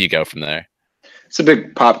I'll let you go from there. It's a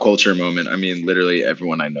big pop culture moment. I mean, literally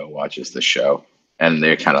everyone I know watches the show. And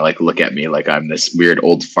they kind of like look at me like I'm this weird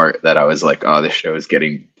old fart that I was like, oh, the show has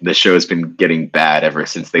been getting bad ever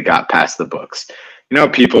since they got past the books.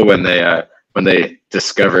 People when they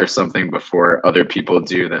discover something before other people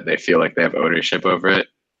do, that they feel like they have ownership over it.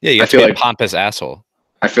 Yeah, you feel like a pompous asshole.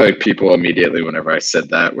 I feel like people immediately, whenever I said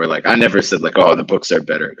that, were like, I never said like, oh, the books are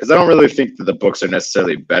better, because I don't really think that the books are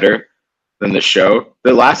necessarily better than the show.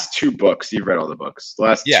 The last 2 books, you've read all the books. The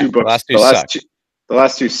last 2 books, the The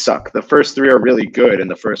last two suck. The first three are really good, and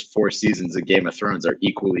the first 4 seasons of Game of Thrones are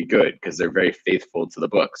equally good because they're very faithful to the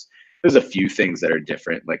books. There's a few things that are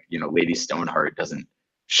different, like Lady Stoneheart doesn't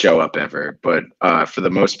show up ever, but for the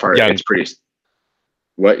most part, it's pretty.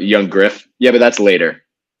 What, Young Griff? Yeah, but that's later.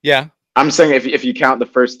 Yeah, I'm saying if you count the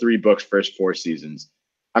first 3 books, first 4 seasons,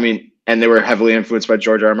 I mean, and they were heavily influenced by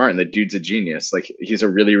George R. R. Martin. The dude's a genius. Like, he's a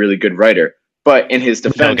really, really good writer. But in his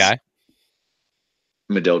defense,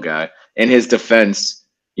 Medill guy. In his defense,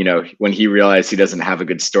 when he realized he doesn't have a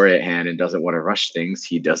good story at hand and doesn't want to rush things,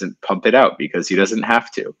 he doesn't pump it out because he doesn't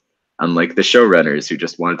have to. Unlike the showrunners who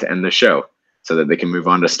just wanted to end the show so that they can move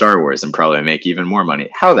on to Star Wars and probably make even more money.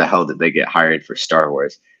 How the hell did they get hired for Star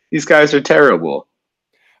Wars? These guys are terrible.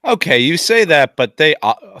 Okay, you say that, but they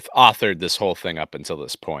authored this whole thing up until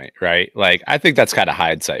this point, right? Like, I think that's kind of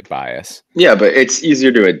hindsight bias. Yeah, but it's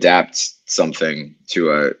easier to adapt something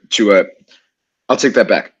to a. I'll take that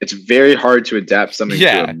back. It's very hard to adapt something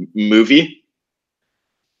to a movie.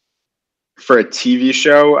 For a TV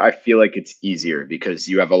show, I feel like it's easier because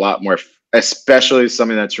you have a lot more, especially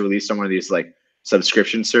something that's released on one of these like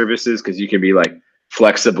subscription services, because you can be like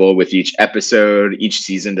flexible with each episode. Each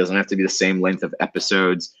season doesn't have to be the same length of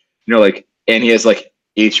episodes. And he has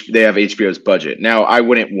they have HBO's budget. Now, I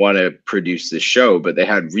wouldn't want to produce this show, but they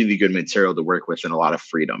had really good material to work with and a lot of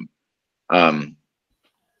freedom.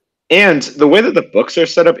 And the way that the books are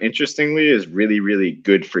set up, interestingly, is really, really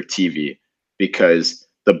good for TV because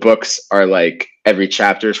the books are like every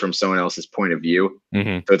chapter is from someone else's point of view.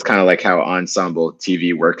 Mm-hmm. So it's kind of like how ensemble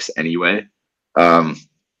TV works anyway. But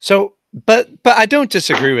I don't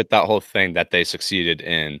disagree with that whole thing that they succeeded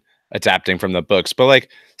in adapting from the books, but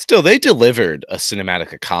still they delivered a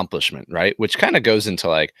cinematic accomplishment, right? Which kind of goes into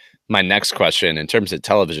my next question in terms of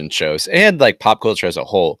television shows and pop culture as a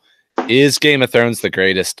whole. Is Game of Thrones the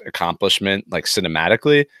greatest accomplishment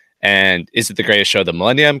cinematically? And is it the greatest show of the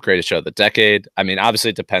millennium, greatest show of the decade? I mean,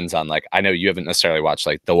 obviously it depends on I know you haven't necessarily watched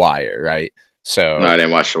The Wire, right? So no, I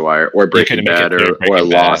didn't watch The Wire or Breaking Bad or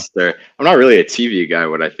Lost. I'm not really a TV guy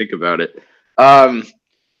when I think about it. Blue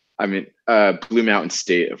Mountain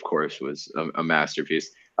State, of course, was a masterpiece.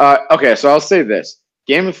 Okay, so I'll say this.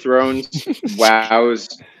 Game of Thrones,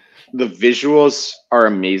 the visuals are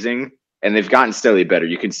amazing, and they've gotten steadily better.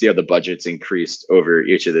 You can see how the budget's increased over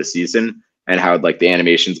each of the season and how the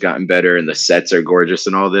animation's gotten better and the sets are gorgeous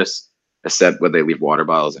and all this, except when they leave water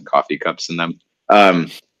bottles and coffee cups in them.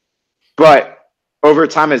 But over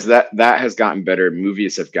time, as that has gotten better,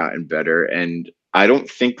 movies have gotten better, and I don't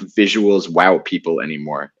think visuals wow people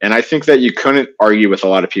anymore. And I think that you couldn't argue with a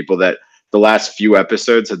lot of people that the last few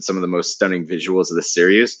episodes had some of the most stunning visuals of the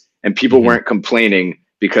series, and people weren't complaining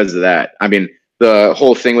because of that. I mean, the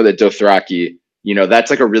whole thing with the Dothraki, that's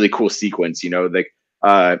a really cool sequence.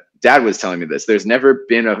 Dad was telling me this. There's never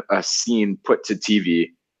been a scene put to TV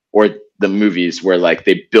or the movies where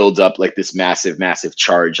they build up this massive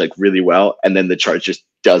charge really well, and then the charge just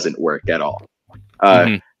doesn't work at all.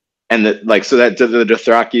 And so that the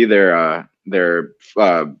Dothraki, their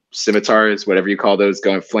scimitars, whatever you call those,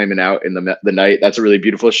 going flaming out in the night. That's a really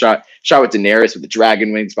beautiful shot with Daenerys with the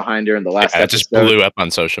dragon wings behind her in the last episode. It just blew up on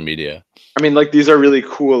social media. I mean, these are really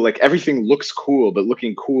cool. Everything looks cool, but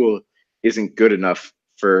looking cool isn't good enough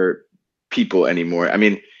for people anymore. I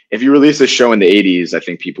mean, if you release a show in the 80s, I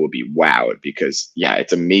think people would be wowed because,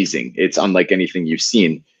 it's amazing. It's unlike anything you've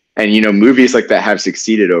seen. And, movies like that have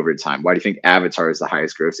succeeded over time. Why do you think Avatar is the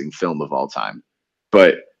highest grossing film of all time?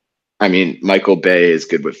 But, I mean, Michael Bay is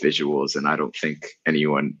good with visuals, and I don't think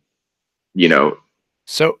anyone,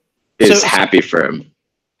 is happy for him.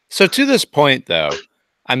 So to this point, though,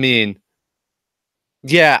 I mean,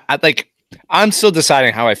 I'm still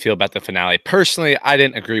deciding how I feel about the finale. Personally, I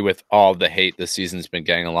didn't agree with all the hate the season's been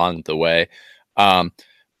getting along the way. But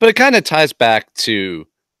it kind of ties back to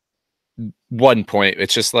one point.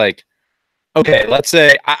 It's just okay, let's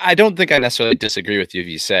say, I don't think I necessarily disagree with you if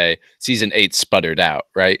you say season 8 sputtered out,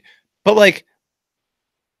 right? But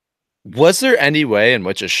was there any way in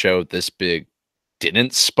which a show this big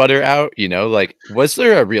didn't sputter out? Was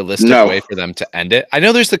there a realistic way for them to end it? I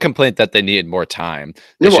know there's the complaint that they needed more time.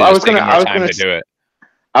 I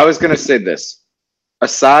was gonna say this.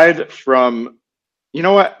 Aside from, you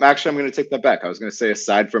know what? Actually, I'm gonna take that back. I was gonna say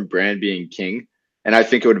aside from Bran being king, and I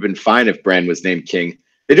think it would have been fine if Bran was named king.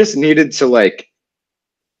 They just needed to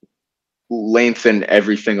lengthen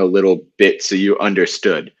everything a little bit so you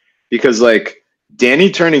understood, because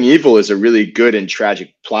Dany turning evil is a really good and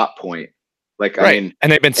tragic plot point. Right. I mean,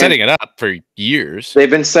 and they've been setting it up for years. They've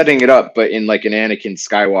been setting it up, but in an Anakin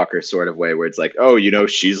Skywalker sort of way, where it's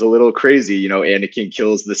she's a little crazy. Anakin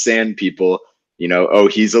kills the Sand People.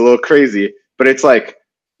 He's a little crazy. But it's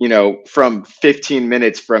from 15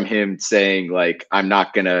 minutes from him saying like, I'm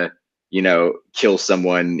not gonna, kill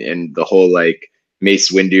someone, in the whole like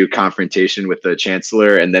Mace Windu confrontation with the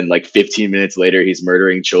Chancellor, and then like 15 minutes later he's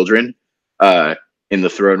murdering children in the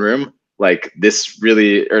throne room. Like this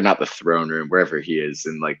really, or not the throne room, wherever he is,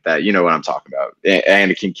 and like that, you know what I'm talking about.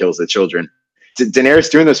 Anakin kills the children. Daenerys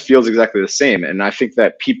doing this feels exactly the same, and I think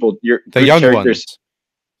that the young ones.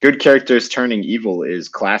 Good characters turning evil is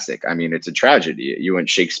classic. I mean, it's a tragedy. You want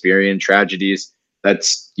Shakespearean tragedies.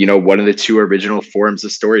 That's, one of the two original forms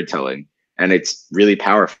of storytelling. And it's really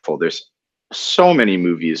powerful. There's so many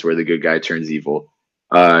movies where the good guy turns evil.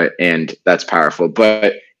 And that's powerful.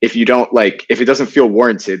 But if you don't if it doesn't feel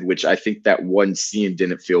warranted, which I think that one scene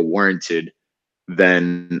didn't feel warranted,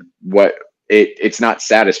 then it's not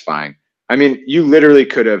satisfying. I mean, you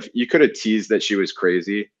could have teased that she was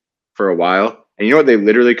crazy for a while. And you know what they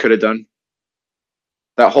literally could have done?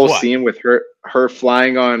 That whole scene with her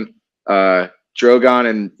flying on Drogon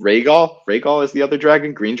and Rhaegal. Rhaegal is the other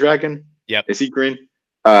dragon, green dragon. Yep. Is he green?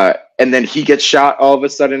 And then he gets shot all of a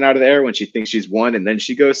sudden out of the air when she thinks she's won, and then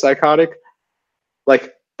she goes psychotic.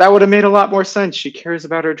 Like, that would have made a lot more sense. She cares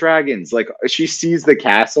about her dragons. Like, she sees the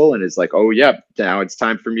castle and is like, oh, yeah, now it's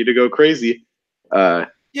time for me to go crazy.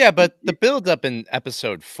 Yeah, but the build up in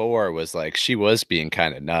episode 4 was like she was being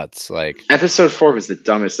kind of nuts. Like episode 4 was the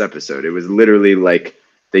dumbest episode. It was literally like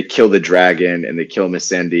they kill the dragon and they kill Miss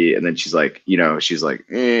Sandy, and then she's like,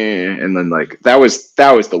 and then like that was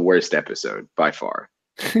the worst episode by far.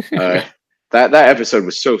 That episode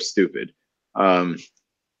was so stupid.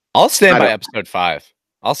 I'll stand by episode 5.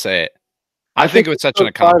 I'll say it. I think it was such an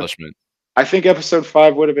accomplishment. I think episode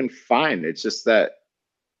 5 would have been fine. It's just that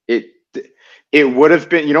it would have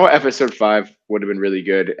been, episode 5 would have been really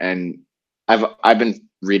good. And I've been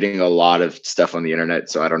reading a lot of stuff on the internet,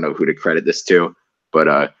 so I don't know who to credit this to, but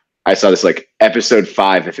I saw this like episode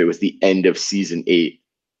 5, if it was the end of season 8,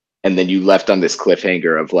 and then you left on this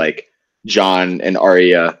cliffhanger of like Jon and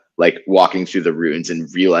Arya like walking through the ruins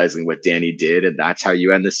and realizing what Dany did, and that's how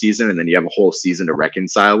you end the season, and then you have a whole season to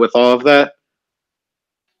reconcile with all of that.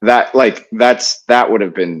 That would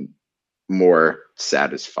have been more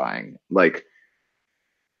satisfying. Like,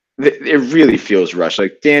 it really feels rushed.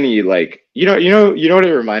 Like Dany, like you know what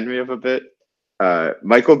it reminded me of a bit.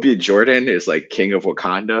 Michael B. Jordan is like king of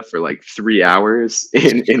Wakanda for like 3 hours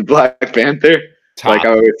in Black Panther. Top. Like I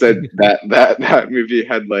always said, that movie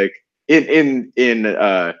had like in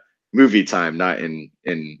movie time, not in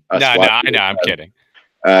us. No, I know, I'm kidding.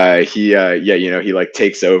 He like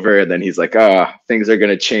takes over, and then he's like, things are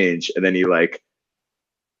gonna change, and then he like,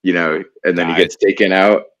 and then he gets taken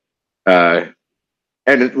out.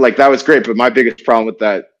 And like that was great, but my biggest problem with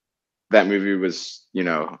that movie was,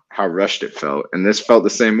 how rushed it felt, and this felt the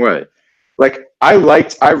same way. Like I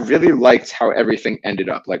really liked how everything ended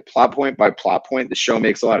up. Like plot point by plot point, the show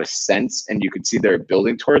makes a lot of sense, and you could see they're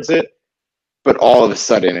building towards it. But all of a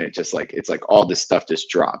sudden, it's like all this stuff just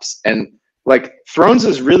drops, and like Thrones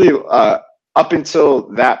is really up until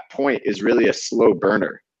that point is really a slow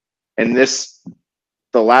burner, and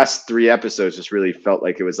the last 3 episodes just really felt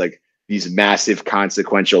like it was like these massive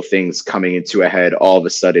consequential things coming into a head all of a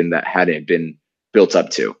sudden that hadn't been built up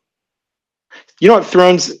to. You know what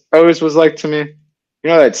Thrones always was like to me? You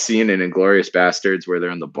know that scene in Inglourious Bastards where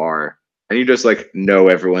they're in the bar and you just like know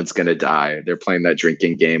everyone's gonna die. They're playing that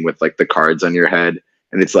drinking game with like the cards on your head,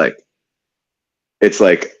 and it's like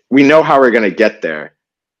we know how we're gonna get there,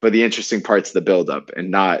 but the interesting part's the buildup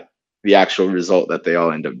and not the actual result that they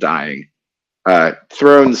all end up dying.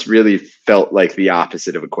 Thrones really felt like the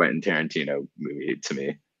opposite of a Quentin Tarantino movie to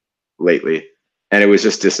me lately, and it was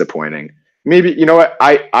just disappointing. Maybe, you know what,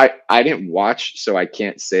 I didn't watch, so I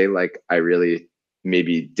can't say like I really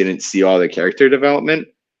maybe didn't see all the character development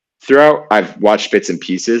throughout. I've watched bits and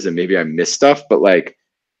pieces, and maybe I missed stuff, but like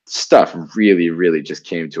stuff really, really just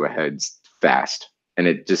came to a head fast, and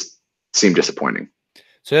it just seemed disappointing.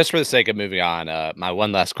 So just for the sake of moving on, my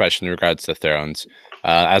one last question in regards to Thrones,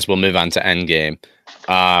 as we'll move on to Endgame.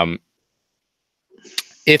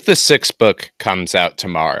 If the 6th book comes out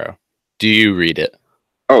tomorrow, do you read it?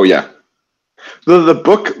 Oh, yeah. The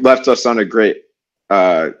book left us on a great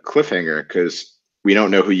cliffhanger because we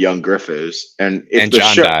don't know who young Griff is. And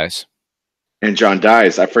Jon dies. And Jon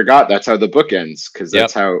dies. I forgot that's how the book ends, because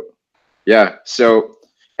that's how... Yeah, so...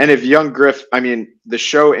 And if young Griff, I mean, the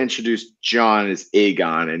show introduced Jon as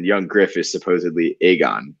Aegon, and young Griff is supposedly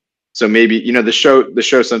Aegon. So maybe, the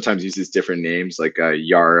show sometimes uses different names. Like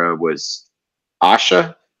Yara was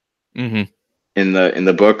Asha in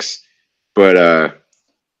the books, but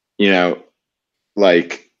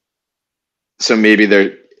like, so maybe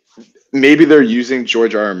they're using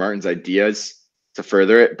George R.R. Martin's ideas to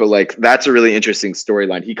further it. But like that's a really interesting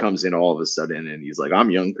storyline. He comes in all of a sudden and he's like,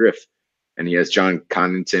 I'm young Griff. And he has John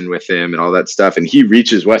Connington with him and all that stuff. And he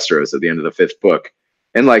reaches Westeros at the end of the 5th book.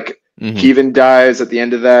 And like he even dies at the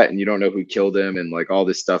end of that, and you don't know who killed him, and like all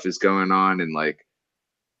this stuff is going on, and like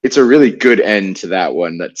it's a really good end to that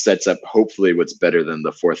one that sets up hopefully what's better than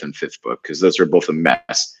the 4th and 5th book, because those were both a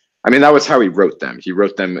mess. I mean, that was how he wrote them. He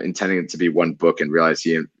wrote them intending it to be one book and realized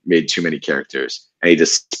he made too many characters, and he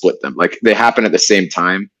just split them. Like they happen at the same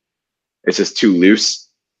time. It's just too loose.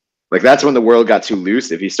 Like that's when the world got too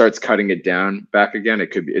loose. If he starts cutting it down back again,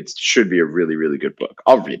 it should be a really, really good book.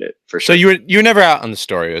 I'll read it for sure. So you were never out on the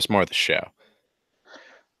story. It was more the show.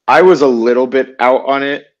 I was a little bit out on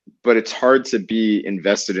it, but it's hard to be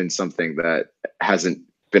invested in something that hasn't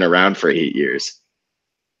been around for 8 years.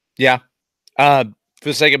 Yeah. For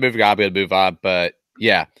the sake of moving on, I'll be able to move on. But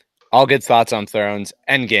yeah, all good thoughts on Thrones.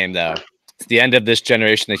 Endgame, though. It's the end of this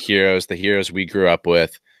generation of heroes, the heroes we grew up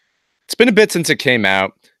with. It's been a bit since it came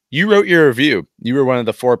out. You wrote your review. You were one of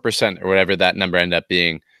the 4% or whatever that number ended up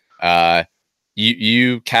being.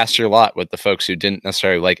 You cast your lot with the folks who didn't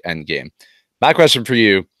necessarily like Endgame. My question for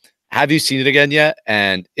you, have you seen it again yet?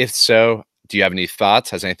 And if so, do you have any thoughts?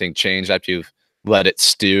 Has anything changed after you've let it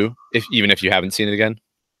stew, even if you haven't seen it again?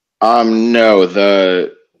 No,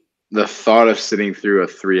 the thought of sitting through a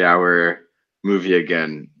 3-hour movie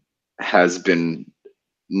again has been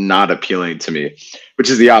not appealing to me, which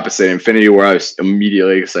is the opposite. Infinity War, I was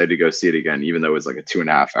immediately excited to go see it again, even though it was like a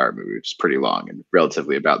 2.5-hour movie, which is pretty long and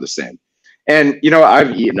relatively about the same. And you know,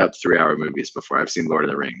 I've eaten up 3-hour movies before. I've seen Lord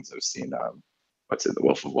of the Rings. I've seen The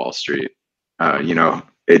Wolf of Wall Street. You know,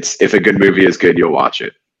 it's if a good movie is good, you'll watch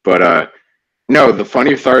it. But no, the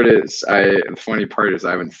funny part is I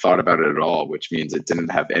haven't thought about it at all, which means it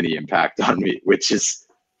didn't have any impact on me, which is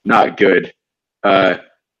not good.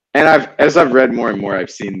 And as I've read more and more,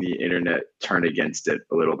 I've seen the internet turn against it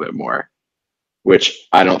a little bit more, which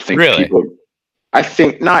I don't think people. I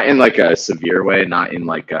think not in like a severe way, not in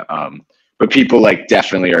like a but people like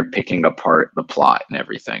definitely are picking apart the plot and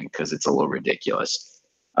everything because it's a little ridiculous.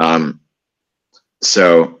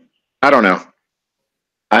 So I don't know.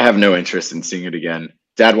 I have no interest in seeing it again.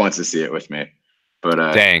 Dad wants to see it with me, but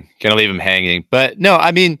dang, gonna leave him hanging. But no,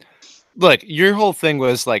 I mean, look, your whole thing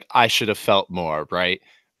was like I should have felt more, right?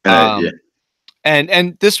 Yeah.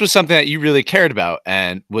 And this was something that you really cared about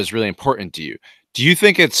and was really important to you. Do you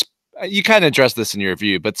think you kind of addressed this in your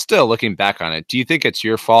review, but still looking back on it, do you think it's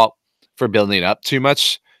your fault for building it up too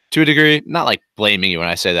much to a degree? Not like blaming you when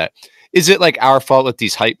I say that. Is it like our fault with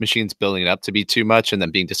these hype machines building it up to be too much and then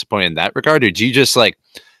being disappointed in that regard? Or do you just like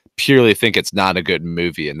purely think it's not a good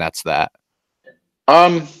movie and that's that?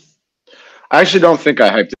 I actually don't think I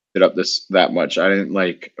hyped it up that much. I didn't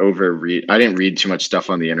like overread. I didn't read too much stuff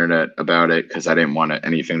on the internet about it because I didn't want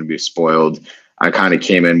anything to be spoiled. I kind of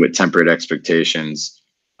came in with tempered expectations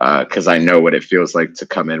because I know what it feels like to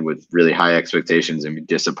come in with really high expectations and be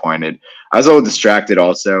disappointed. I was a little distracted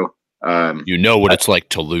also. You know what it's like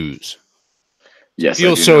to lose. Yes,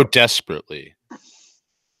 feel so desperately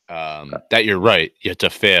that you're right, yet to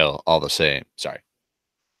fail all the same. Sorry.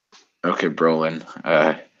 Okay, Brolin.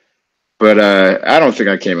 But I don't think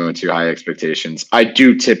I came in with too high expectations. I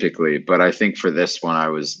do typically, but I think for this one,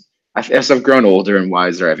 as I've grown older and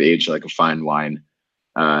wiser, I've aged like a fine wine.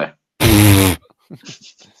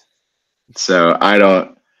 So I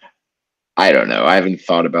don't know. I haven't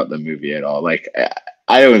thought about the movie at all. Like,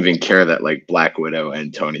 I don't even care that like Black Widow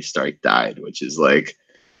and Tony Stark died, which is like,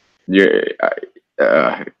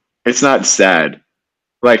 it's not sad.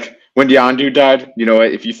 Like when Yondu died, you know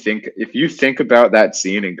what? If you think about that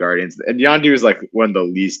scene in Guardians, and Yondu is like one of the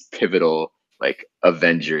least pivotal like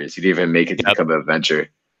Avengers. He didn't even make it to become an Avenger.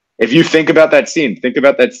 If you think about that scene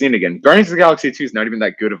again. Guardians of the Galaxy 2 is not even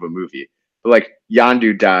that good of a movie. But like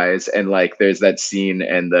Yondu dies, and like there's that scene,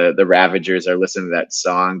 and the Ravagers are listening to that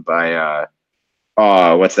song by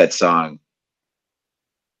what's that song?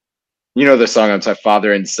 You know the song I'm talking,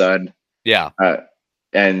 Father and Son. Yeah.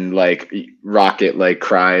 And like Rocket like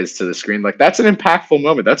cries to the screen. Like that's an impactful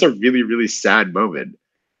moment. That's a really, really sad moment.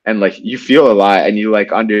 And like you feel a lot and you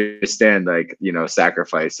like understand like, you know,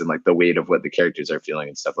 sacrifice and like the weight of what the characters are feeling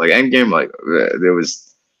and stuff. Like Endgame, like there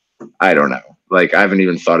was, I don't know. Like I haven't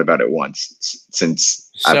even thought about it once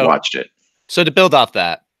since I've watched it. So to build off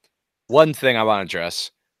that, one thing I want to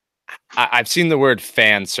address, I've seen the word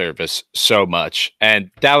fan service so much, and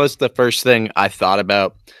that was the first thing I thought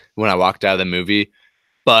about when I walked out of the movie.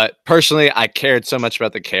 But personally, I cared so much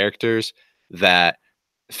about the characters that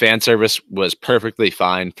fan service was perfectly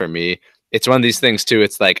fine for me. It's one of these things too.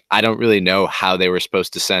 It's like, I don't really know how they were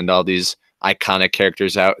supposed to send all these iconic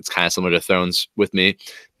characters out. It's kind of similar to Thrones with me.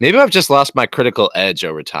 Maybe I've just lost my critical edge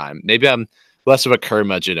over time. Maybe I'm less of a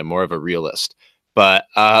curmudgeon and more of a realist. But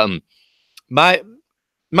my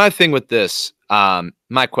thing with this,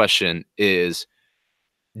 my question is,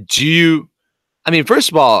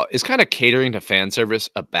 first of all, is kind of catering to fan service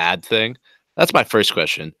a bad thing? That's my first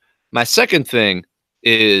question. My second thing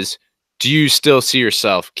is, do you still see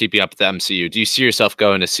yourself keeping up with the MCU? Do you see yourself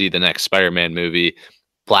going to see the next Spider-Man movie,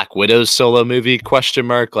 Black Widow's solo movie, question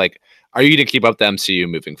mark? Like, are you going to keep up the MCU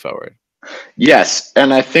moving forward? Yes,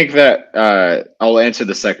 and I think that I'll answer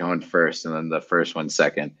the second one first and then the first one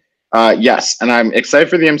second. Yes, and I'm excited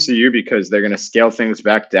for the MCU because they're going to scale things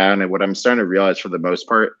back down. And what I'm starting to realize for the most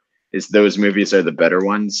part is those movies are the better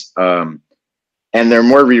ones, and they're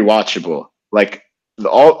more rewatchable. Like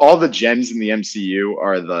all the gems in the MCU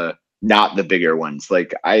are not the bigger ones.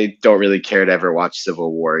 Like I don't really care to ever watch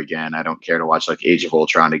Civil War again. I don't care to watch like Age of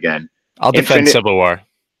Ultron again. I'll defend Civil War.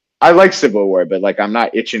 I like Civil War, but like I'm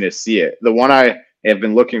not itching to see it. The one I have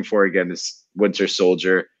been looking for again is Winter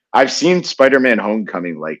Soldier. I've seen Spider-Man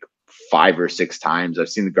Homecoming like 5 or 6 times. I've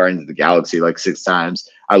seen the Guardians of the Galaxy like 6 times.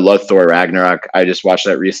 I love Thor Ragnarok. I just watched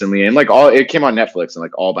that recently, and like it came on Netflix, and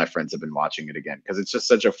like all my friends have been watching it again because it's just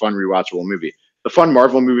such a fun rewatchable movie. The fun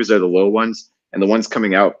Marvel movies are the low ones, and the ones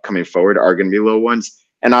coming forward are going to be low ones.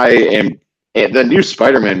 And the new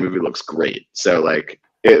Spider-Man movie looks great. So like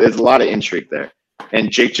there's a lot of intrigue there.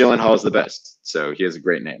 And Jake Gyllenhaal is the best, so he has a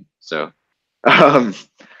great name. So,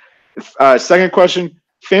 second question: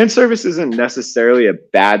 fan service isn't necessarily a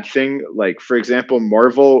bad thing. Like, for example,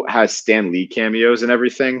 Marvel has Stan Lee cameos and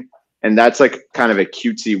everything, and that's like kind of a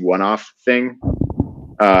cutesy one-off thing.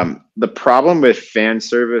 The problem with fan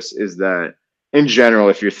service is that, in general,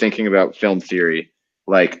 if you're thinking about film theory,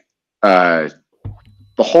 like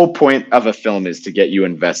the whole point of a film is to get you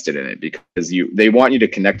invested in it because they want you to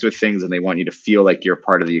connect with things and they want you to feel like you're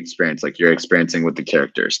part of the experience, like you're experiencing with the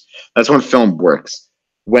characters. That's when film works.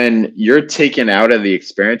 When you're taken out of the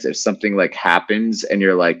experience, if something like happens and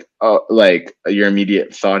you're like, oh, like your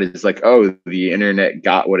immediate thought is like, oh, the internet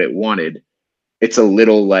got what it wanted, it's a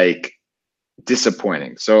little like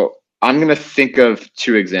disappointing. So I'm going to think of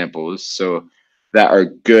 2 examples that are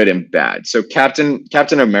good and bad. So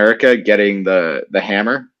Captain America getting the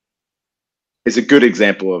hammer is a good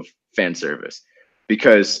example of fan service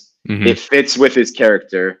because it fits with his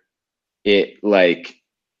character. It like,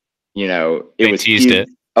 it was teased it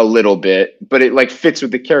a little bit, but it like fits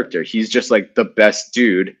with the character. He's just like the best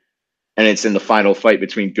dude, and it's in the final fight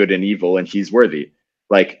between good and evil, and he's worthy.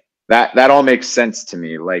 Like that all makes sense to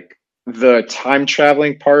me. Like the time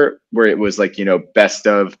traveling part where it was like, best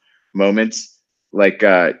of moments, like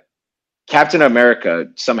Captain America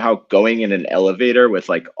somehow going in an elevator with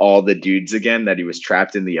like all the dudes again that he was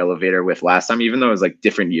trapped in the elevator with last time, even though it was like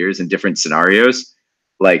different years and different scenarios.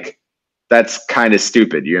 Like that's kind of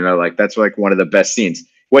stupid, like that's like one of the best scenes.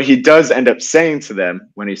 What he does end up saying to them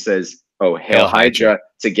when he says, oh, Hail Hydra,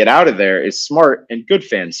 to get out of there is smart and good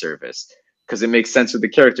fan service because it makes sense with the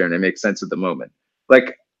character and it makes sense with the moment.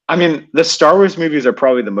 Like, the Star Wars movies are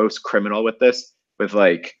probably the most criminal with this, with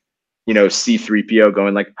like, C-3PO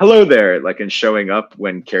going like, hello there, like, and showing up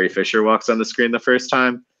when Carrie Fisher walks on the screen the first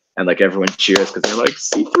time, and like everyone cheers because they're like,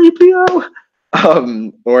 C-3PO.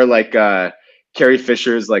 Or like Carrie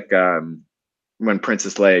Fisher's like when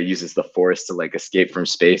Princess Leia uses the Force to like escape from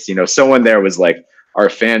space. Someone there was like, our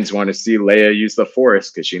fans want to see Leia use the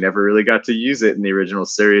Force because she never really got to use it in the original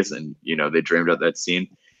series, and they dreamed up that scene.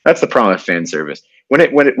 That's the problem with fan service.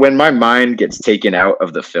 When my mind gets taken out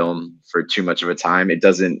of the film for too much of a time, it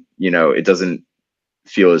doesn't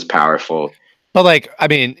feel as powerful. But like,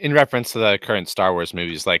 in reference to the current Star Wars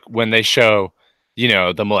movies, like when they show,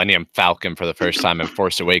 the Millennium Falcon for the first time in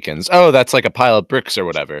Force Awakens, oh, that's like a pile of bricks or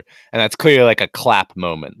whatever. And that's clearly like a clap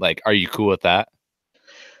moment. Like, are you cool with that?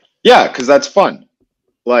 Yeah, because that's fun.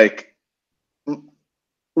 But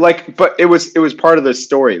it was part of the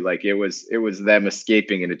story. Like it was them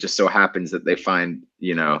escaping, and it just so happens that they find,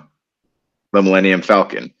 the Millennium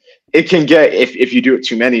Falcon. It can get, if you do it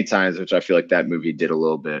too many times, which I feel like that movie did a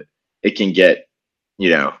little bit, it can get,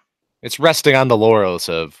 it's resting on the laurels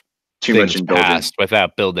of too much indulgence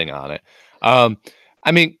without building on it.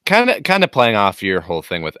 Kind of playing off your whole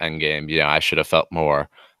thing with Endgame, I should have felt more,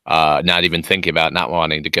 not even thinking about not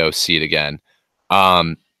wanting to go see it again.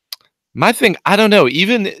 My thing, I don't know,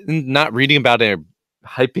 even not reading about it or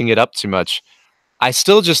hyping it up too much, I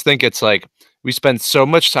still just think it's like we spend so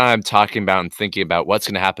much time talking about and thinking about what's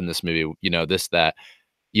going to happen in this movie, this, that,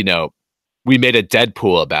 we made a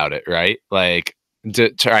Deadpool about it, right? Like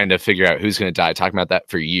trying to figure out who's going to die, talking about that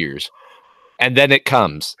for years. And then it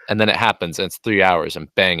comes, and then it happens, and it's 3 hours,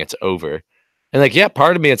 and bang, it's over. And like, yeah,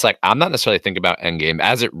 part of me, it's like, I'm not necessarily thinking about Endgame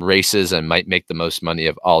as it races and might make the most money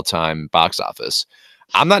of all time box office.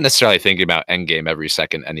 I'm not necessarily thinking about Endgame every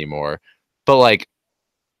second anymore, but like,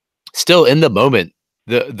 still in the moment,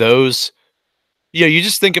 those, you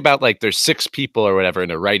just think about like there's 6 people or whatever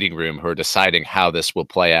in a writing room who are deciding how this will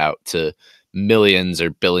play out to millions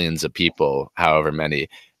or billions of people, however many,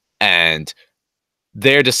 and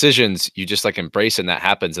their decisions, you just like embrace and that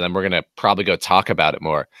happens, and then we're gonna probably go talk about it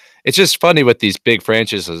more. It's just funny with these big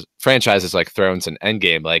franchises like Thrones and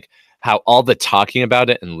Endgame, like how all the talking about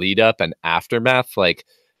it and lead up and aftermath, like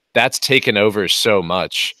that's taken over so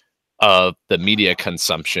much of the media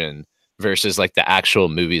consumption versus like the actual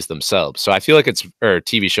movies themselves. So I feel like it's or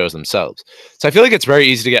TV shows themselves. So I feel like it's very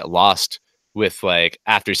easy to get lost with like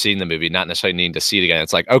after seeing the movie, not necessarily needing to see it again.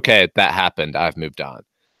 It's like, okay, that happened. I've moved on.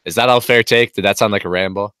 Is that all fair take? Did that sound like a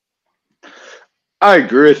ramble? I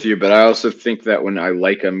agree with you, but I also think that when I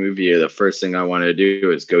like a movie, the first thing I want to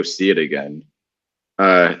do is go see it again.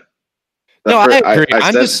 Uh, No, I agree. I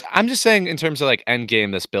I'm said, just saying in terms of like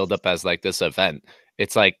Endgame, this build up as like this event.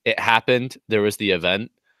 It's like it happened. There was the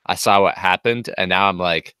event. I saw what happened, and now I'm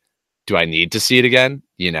like, do I need to see it again?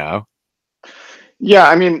 yeah,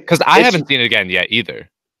 I mean, Because I haven't seen it again yet either.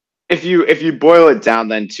 if you boil it down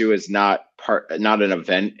then to is not an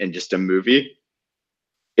event and just a movie,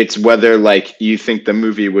 it's whether like you think the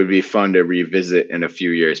movie would be fun to revisit in a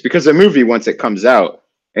few years, because a movie once it comes out,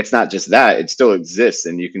 it's not just that, it still exists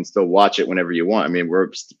and you can still watch it whenever you want. I mean,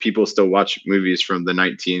 people still watch movies from the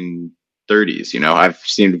 1930s. I've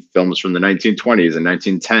seen films from the 1920s and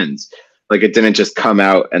 1910s. Like, it didn't just come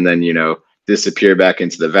out and then disappear back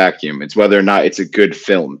into the vacuum. It's whether or not it's a good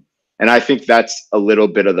film. And I think that's a little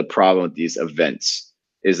bit of the problem with these events,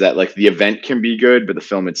 is that like the event can be good, but the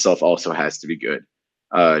film itself also has to be good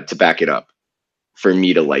to back it up for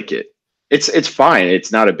me to like it. It's fine.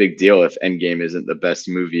 It's not a big deal if Endgame isn't the best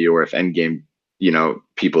movie, or if Endgame,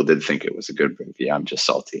 people did think it was a good movie. I'm just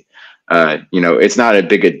salty. It's not a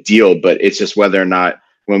big a deal, but it's just whether or not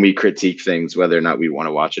when we critique things, whether or not we want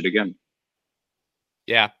to watch it again.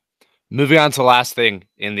 Yeah. Moving on to the last thing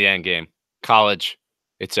in the Endgame, college.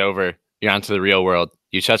 It's over. You're on to the real world.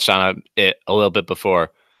 You touched on it a little bit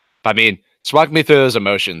before. But I mean, just walk me through those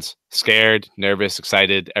emotions. Scared, nervous,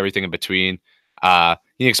 excited, everything in between.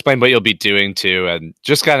 You explain what you'll be doing too, and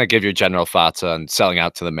just kind of give your general thoughts on selling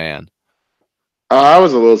out to the man. I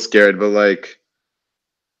was a little scared, but like,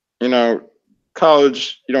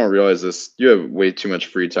 college, you don't realize this. You have way too much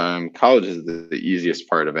free time. College is the easiest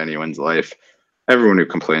part of anyone's life. Everyone who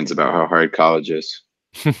complains about how hard college is,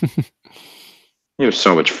 you have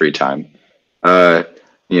so much free time. Uh,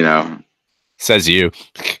 you know, Says you.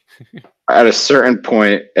 at a certain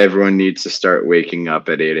point, everyone needs to start waking up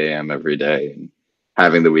at 8 a.m. every day and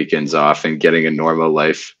having the weekends off and getting a normal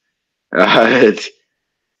life.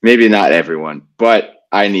 Maybe not everyone, but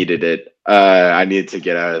I needed it. I needed to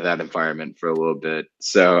get out of that environment for a little bit.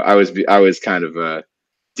 So I was kind of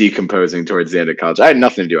decomposing towards the end of college. I had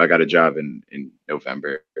nothing to do. I got a job in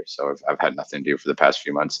November, so I've had nothing to do for the past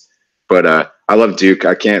few months. But I love Duke.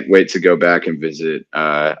 I can't wait to go back and visit.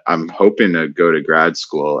 I'm hoping to go to grad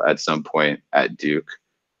school at some point at Duke.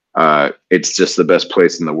 It's just the best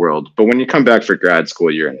place in the world. But when you come back for grad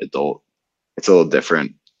school, you're an adult. It's a little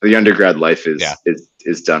different. The undergrad life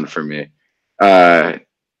is done for me. Yeah.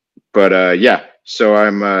 So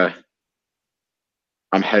I'm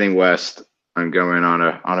heading west. I'm going on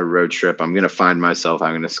a road trip. I'm gonna find myself.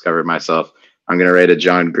 I'm gonna discover myself. I'm gonna write a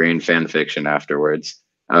John Green fan fiction afterwards.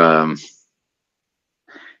 And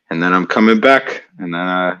then I'm coming back, and then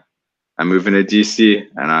I'm moving to DC,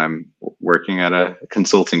 and I'm working at a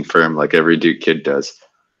consulting firm like every Duke kid does.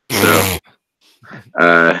 So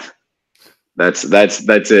that's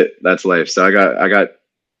it. That's life. So I got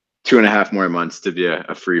 2.5 more months to be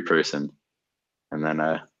a free person, and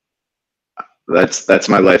then that's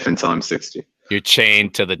my life until I'm 60. You're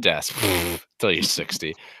chained to the desk until you're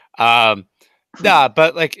 60. Nah,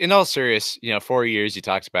 but like in all serious, 4 years you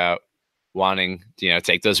talked about wanting,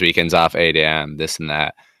 take those weekends off 8 a.m., this and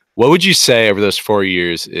that. What would you say over those 4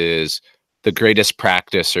 years is the greatest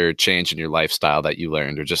practice or change in your lifestyle that you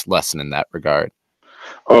learned, or just lesson in that regard?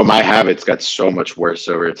 Oh, my habits got so much worse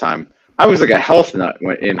over time. I was like a health nut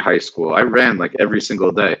in high school. I ran like every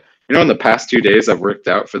single day. In the past 2 days, I've worked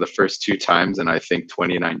out for the first 2 times, and I think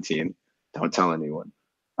 2019. Don't tell anyone.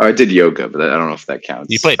 Oh, I did yoga, but I don't know if that counts.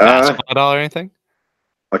 You played basketball at all or anything?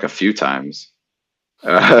 Like a few times.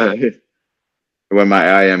 When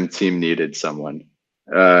my IM team needed someone.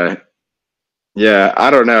 Yeah, I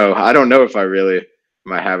don't know. I don't know if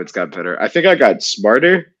my habits got better. I think I got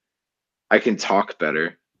smarter. I can talk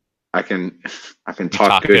better. I can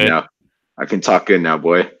talk good now. I can talk good now,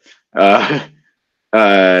 boy. Uh,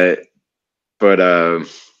 uh, but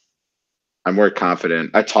I'm more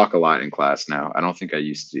confident. I talk a lot in class now. I don't think I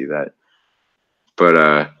used to do that,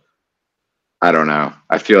 but I don't know.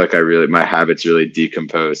 I feel like my habits really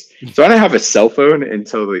decomposed. So I didn't have a cell phone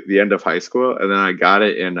until the end of high school, and then I got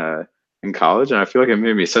it in college, and I feel like it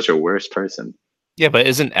made me such a worse person. Yeah, but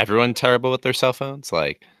isn't everyone terrible with their cell phones?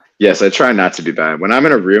 Like, Yes, I try not to be bad. When I'm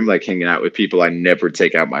in a room like hanging out with people, I never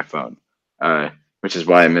take out my phone, which is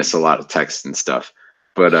why I miss a lot of texts and stuff.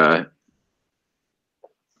 But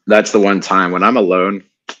that's the one time when I'm alone,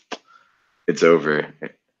 it's over.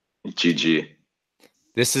 GG.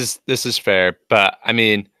 this is fair, but I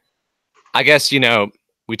mean, I guess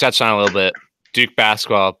we touched on it a little bit. Duke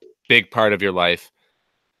basketball, big part of your life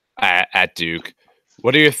at Duke.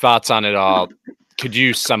 What are your thoughts on it all? Could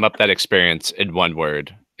you sum up that experience in one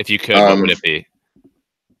word? If you could, what would it be?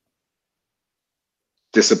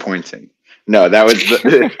 Disappointing. No, that was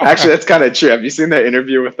actually that's kind of true. Have you seen that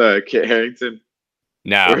interview with Kit Harington?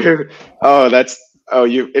 No.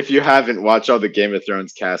 If you haven't, watch all the Game of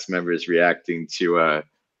Thrones cast members reacting to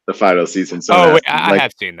the final season. So wait, I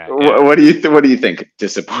have seen that. Yeah. What do you think?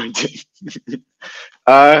 Disappointing.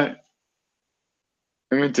 I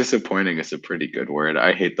mean, disappointing is a pretty good word.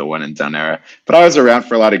 I hate the one and done era, but I was around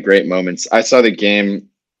for a lot of great moments. I saw the game,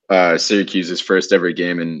 Syracuse's first ever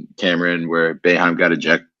game in Cameron, where Boeheim got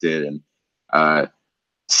ejected and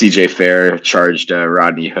CJ Fair charged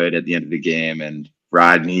Rodney Hood at the end of the game, and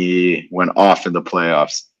Rodney went off in the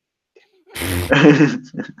playoffs.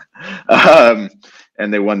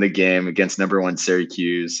 And they won the game against number 1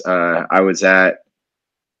 Syracuse. I was at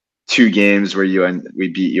 2 games where we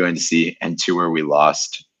beat UNC and 2 where we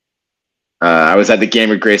lost. I was at the game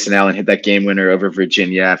where Grayson Allen hit that game winner over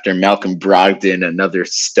Virginia after Malcolm Brogdon, another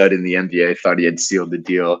stud in the NBA, thought he had sealed the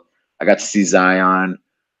deal. I got to see Zion,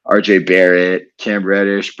 RJ Barrett, Cam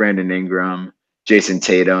Reddish, Brandon Ingram, Jason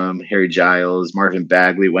Tatum, Harry Giles, Marvin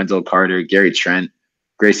Bagley, Wendell Carter, Gary Trent,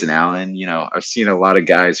 Grayson Allen. I've seen a lot of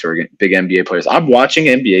guys who are big NBA players. I'm watching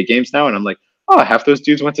NBA games now, and I'm like, oh, half those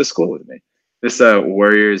dudes went to school with me. This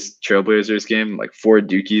Warriors Trailblazers game, like 4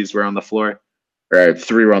 Dukies were on the floor, or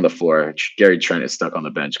 3 were on the floor. Gary Trent is stuck on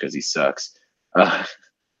the bench because he sucks.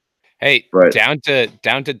 Hey, down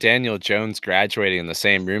to Daniel Jones graduating in the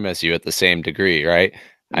same room as you at the same degree, right?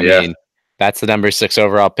 I mean, that's the number 6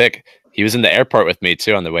 overall pick. He was in the airport with me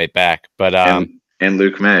too on the way back. But and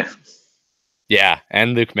Luke May. Yeah,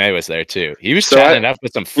 and Luke May was there too. He was chatting up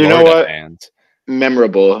with some Florida fans.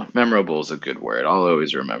 Memorable is a good word. I'll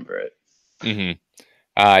always remember it.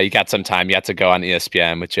 Mm-hmm. You got some time. You had to go on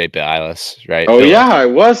ESPN with Jay Bilas, right? Oh, yeah, I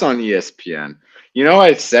was on ESPN.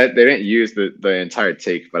 I said they didn't use the entire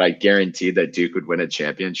take, but I guaranteed that Duke would win a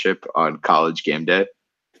championship on College game day,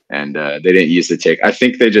 and they didn't use the take. I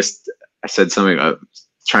think I said something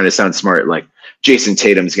trying to sound smart, like Jason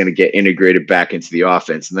Tatum's going to get integrated back into the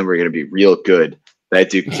offense, and then we're going to be real good. That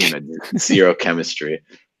Duke team had 0 chemistry.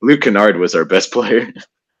 Luke Kennard was our best player.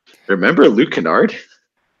 Remember Luke Kennard?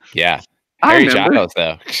 Yeah. Harry Giles,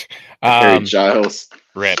 though. Harry Giles.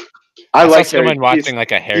 Rip. I like someone watching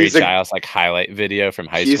like a Harry Giles highlight video from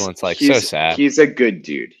high school. It's so sad. He's a good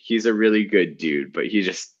dude. He's a really good dude, but he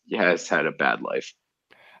has had a bad life.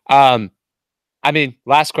 I mean,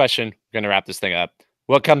 last question. We're gonna wrap this thing up.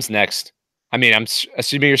 What comes next? I mean, I'm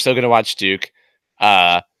assuming you're still gonna watch Duke.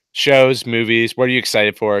 Shows, movies. What are you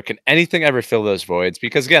excited for? Can anything ever fill those voids?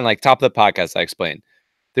 Because again, like top of the podcast, I explained.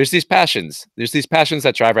 There's these passions.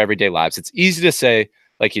 That drive our everyday lives. It's easy to say,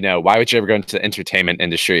 like, why would you ever go into the entertainment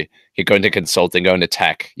industry? You go into consulting, go into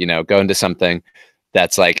tech, go into something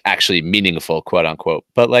that's like actually meaningful, quote unquote.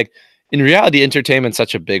 But like in reality, entertainment's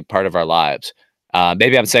such a big part of our lives.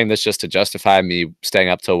 Maybe I'm saying this just to justify me staying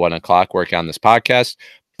up till 1 o'clock working on this podcast.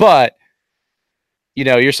 But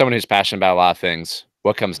you're someone who's passionate about a lot of things.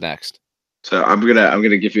 What comes next? So I'm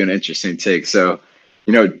gonna give you an interesting take. So,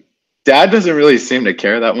 Dad doesn't really seem to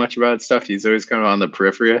care that much about stuff. He's always kind of on the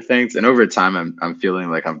periphery of things. And over time, I'm feeling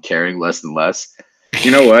like I'm caring less and less. You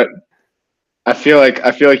know what? I feel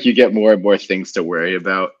like you get more and more things to worry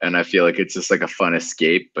about, and I feel like it's just like a fun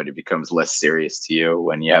escape, but it becomes less serious to you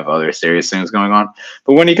when you have other serious things going on.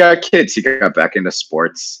 But when you got kids, he got back into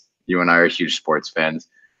sports. You and I are huge sports fans.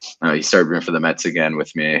 He started rooting for the Mets again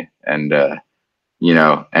with me, and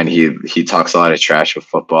and he talks a lot of trash with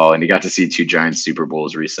football, and he got to see 2 giant Super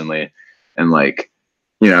Bowls recently, and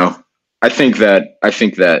I think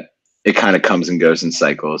that it kind of comes and goes in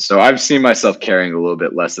cycles. So I've seen myself caring a little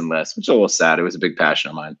bit less and less, which is a little sad. It was a big passion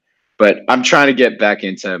of mine, but I'm trying to get back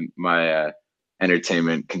into my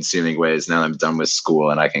entertainment consuming ways now that I'm done with school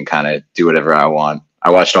and I can kind of do whatever I want. I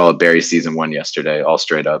watched all of Barry season 1 yesterday, all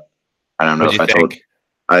straight up. I don't know What'd if you I told. think?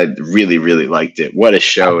 I really, really liked it. What a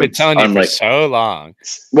show! I've been It's telling you for unlike. so long.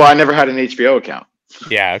 Well, I never had an HBO account.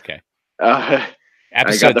 Yeah, okay. I got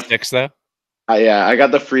Episode the 6, though? I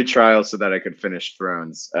got the free trial so that I could finish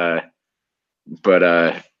Thrones.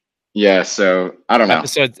 Yeah. So I don't know.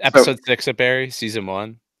 Episode 6 of Barry, season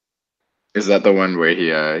 1. Is that the one where he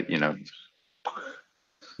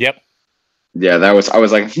Yep. Yeah, that was. I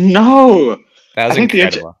was like, no. That was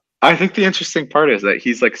incredible. I think the interesting part is that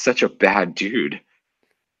he's like such a bad dude.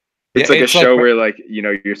 It's Yeah, like a show where like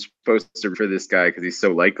you're supposed to root for this guy because he's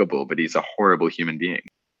so likable, but he's a horrible human being.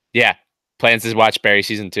 Yeah. Plans to watch Barry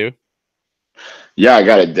season 2? Yeah, I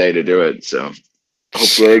got a day to do it, so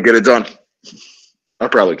hopefully I get it done. I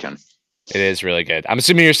probably can. It is really good. I'm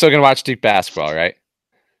assuming you're still going to watch Duke basketball, right?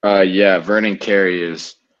 Yeah, Vernon Carey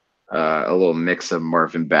is a little mix of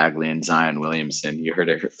Marvin Bagley and Zion Williamson. You heard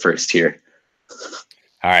it first here.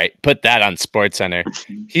 All right, put that on SportsCenter.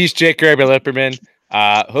 He's Jake Gerber-Lipperman.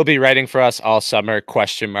 He'll be writing for us all summer, ?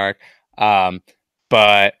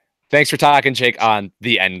 But thanks for talking, Jake, on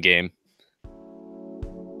The Endgame.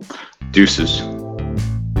 Deuces.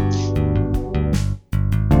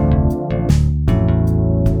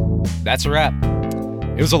 That's a wrap.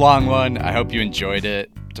 It was a long one. I hope you enjoyed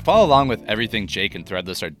it. To follow along with everything Jake and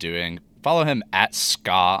Threadless are doing, follow him at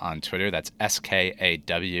Skaw on Twitter. That's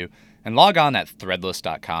SKAW. And log on at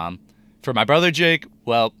threadless.com. For my brother Jake,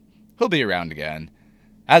 well, he'll be around again.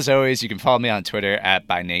 As always, you can follow me on Twitter at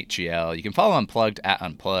ByNateGL. You can follow Unplugged at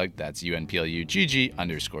Unplugged. That's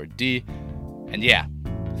UNPLUGG_D. And yeah,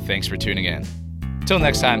 thanks for tuning in. Till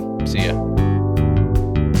next time, see ya.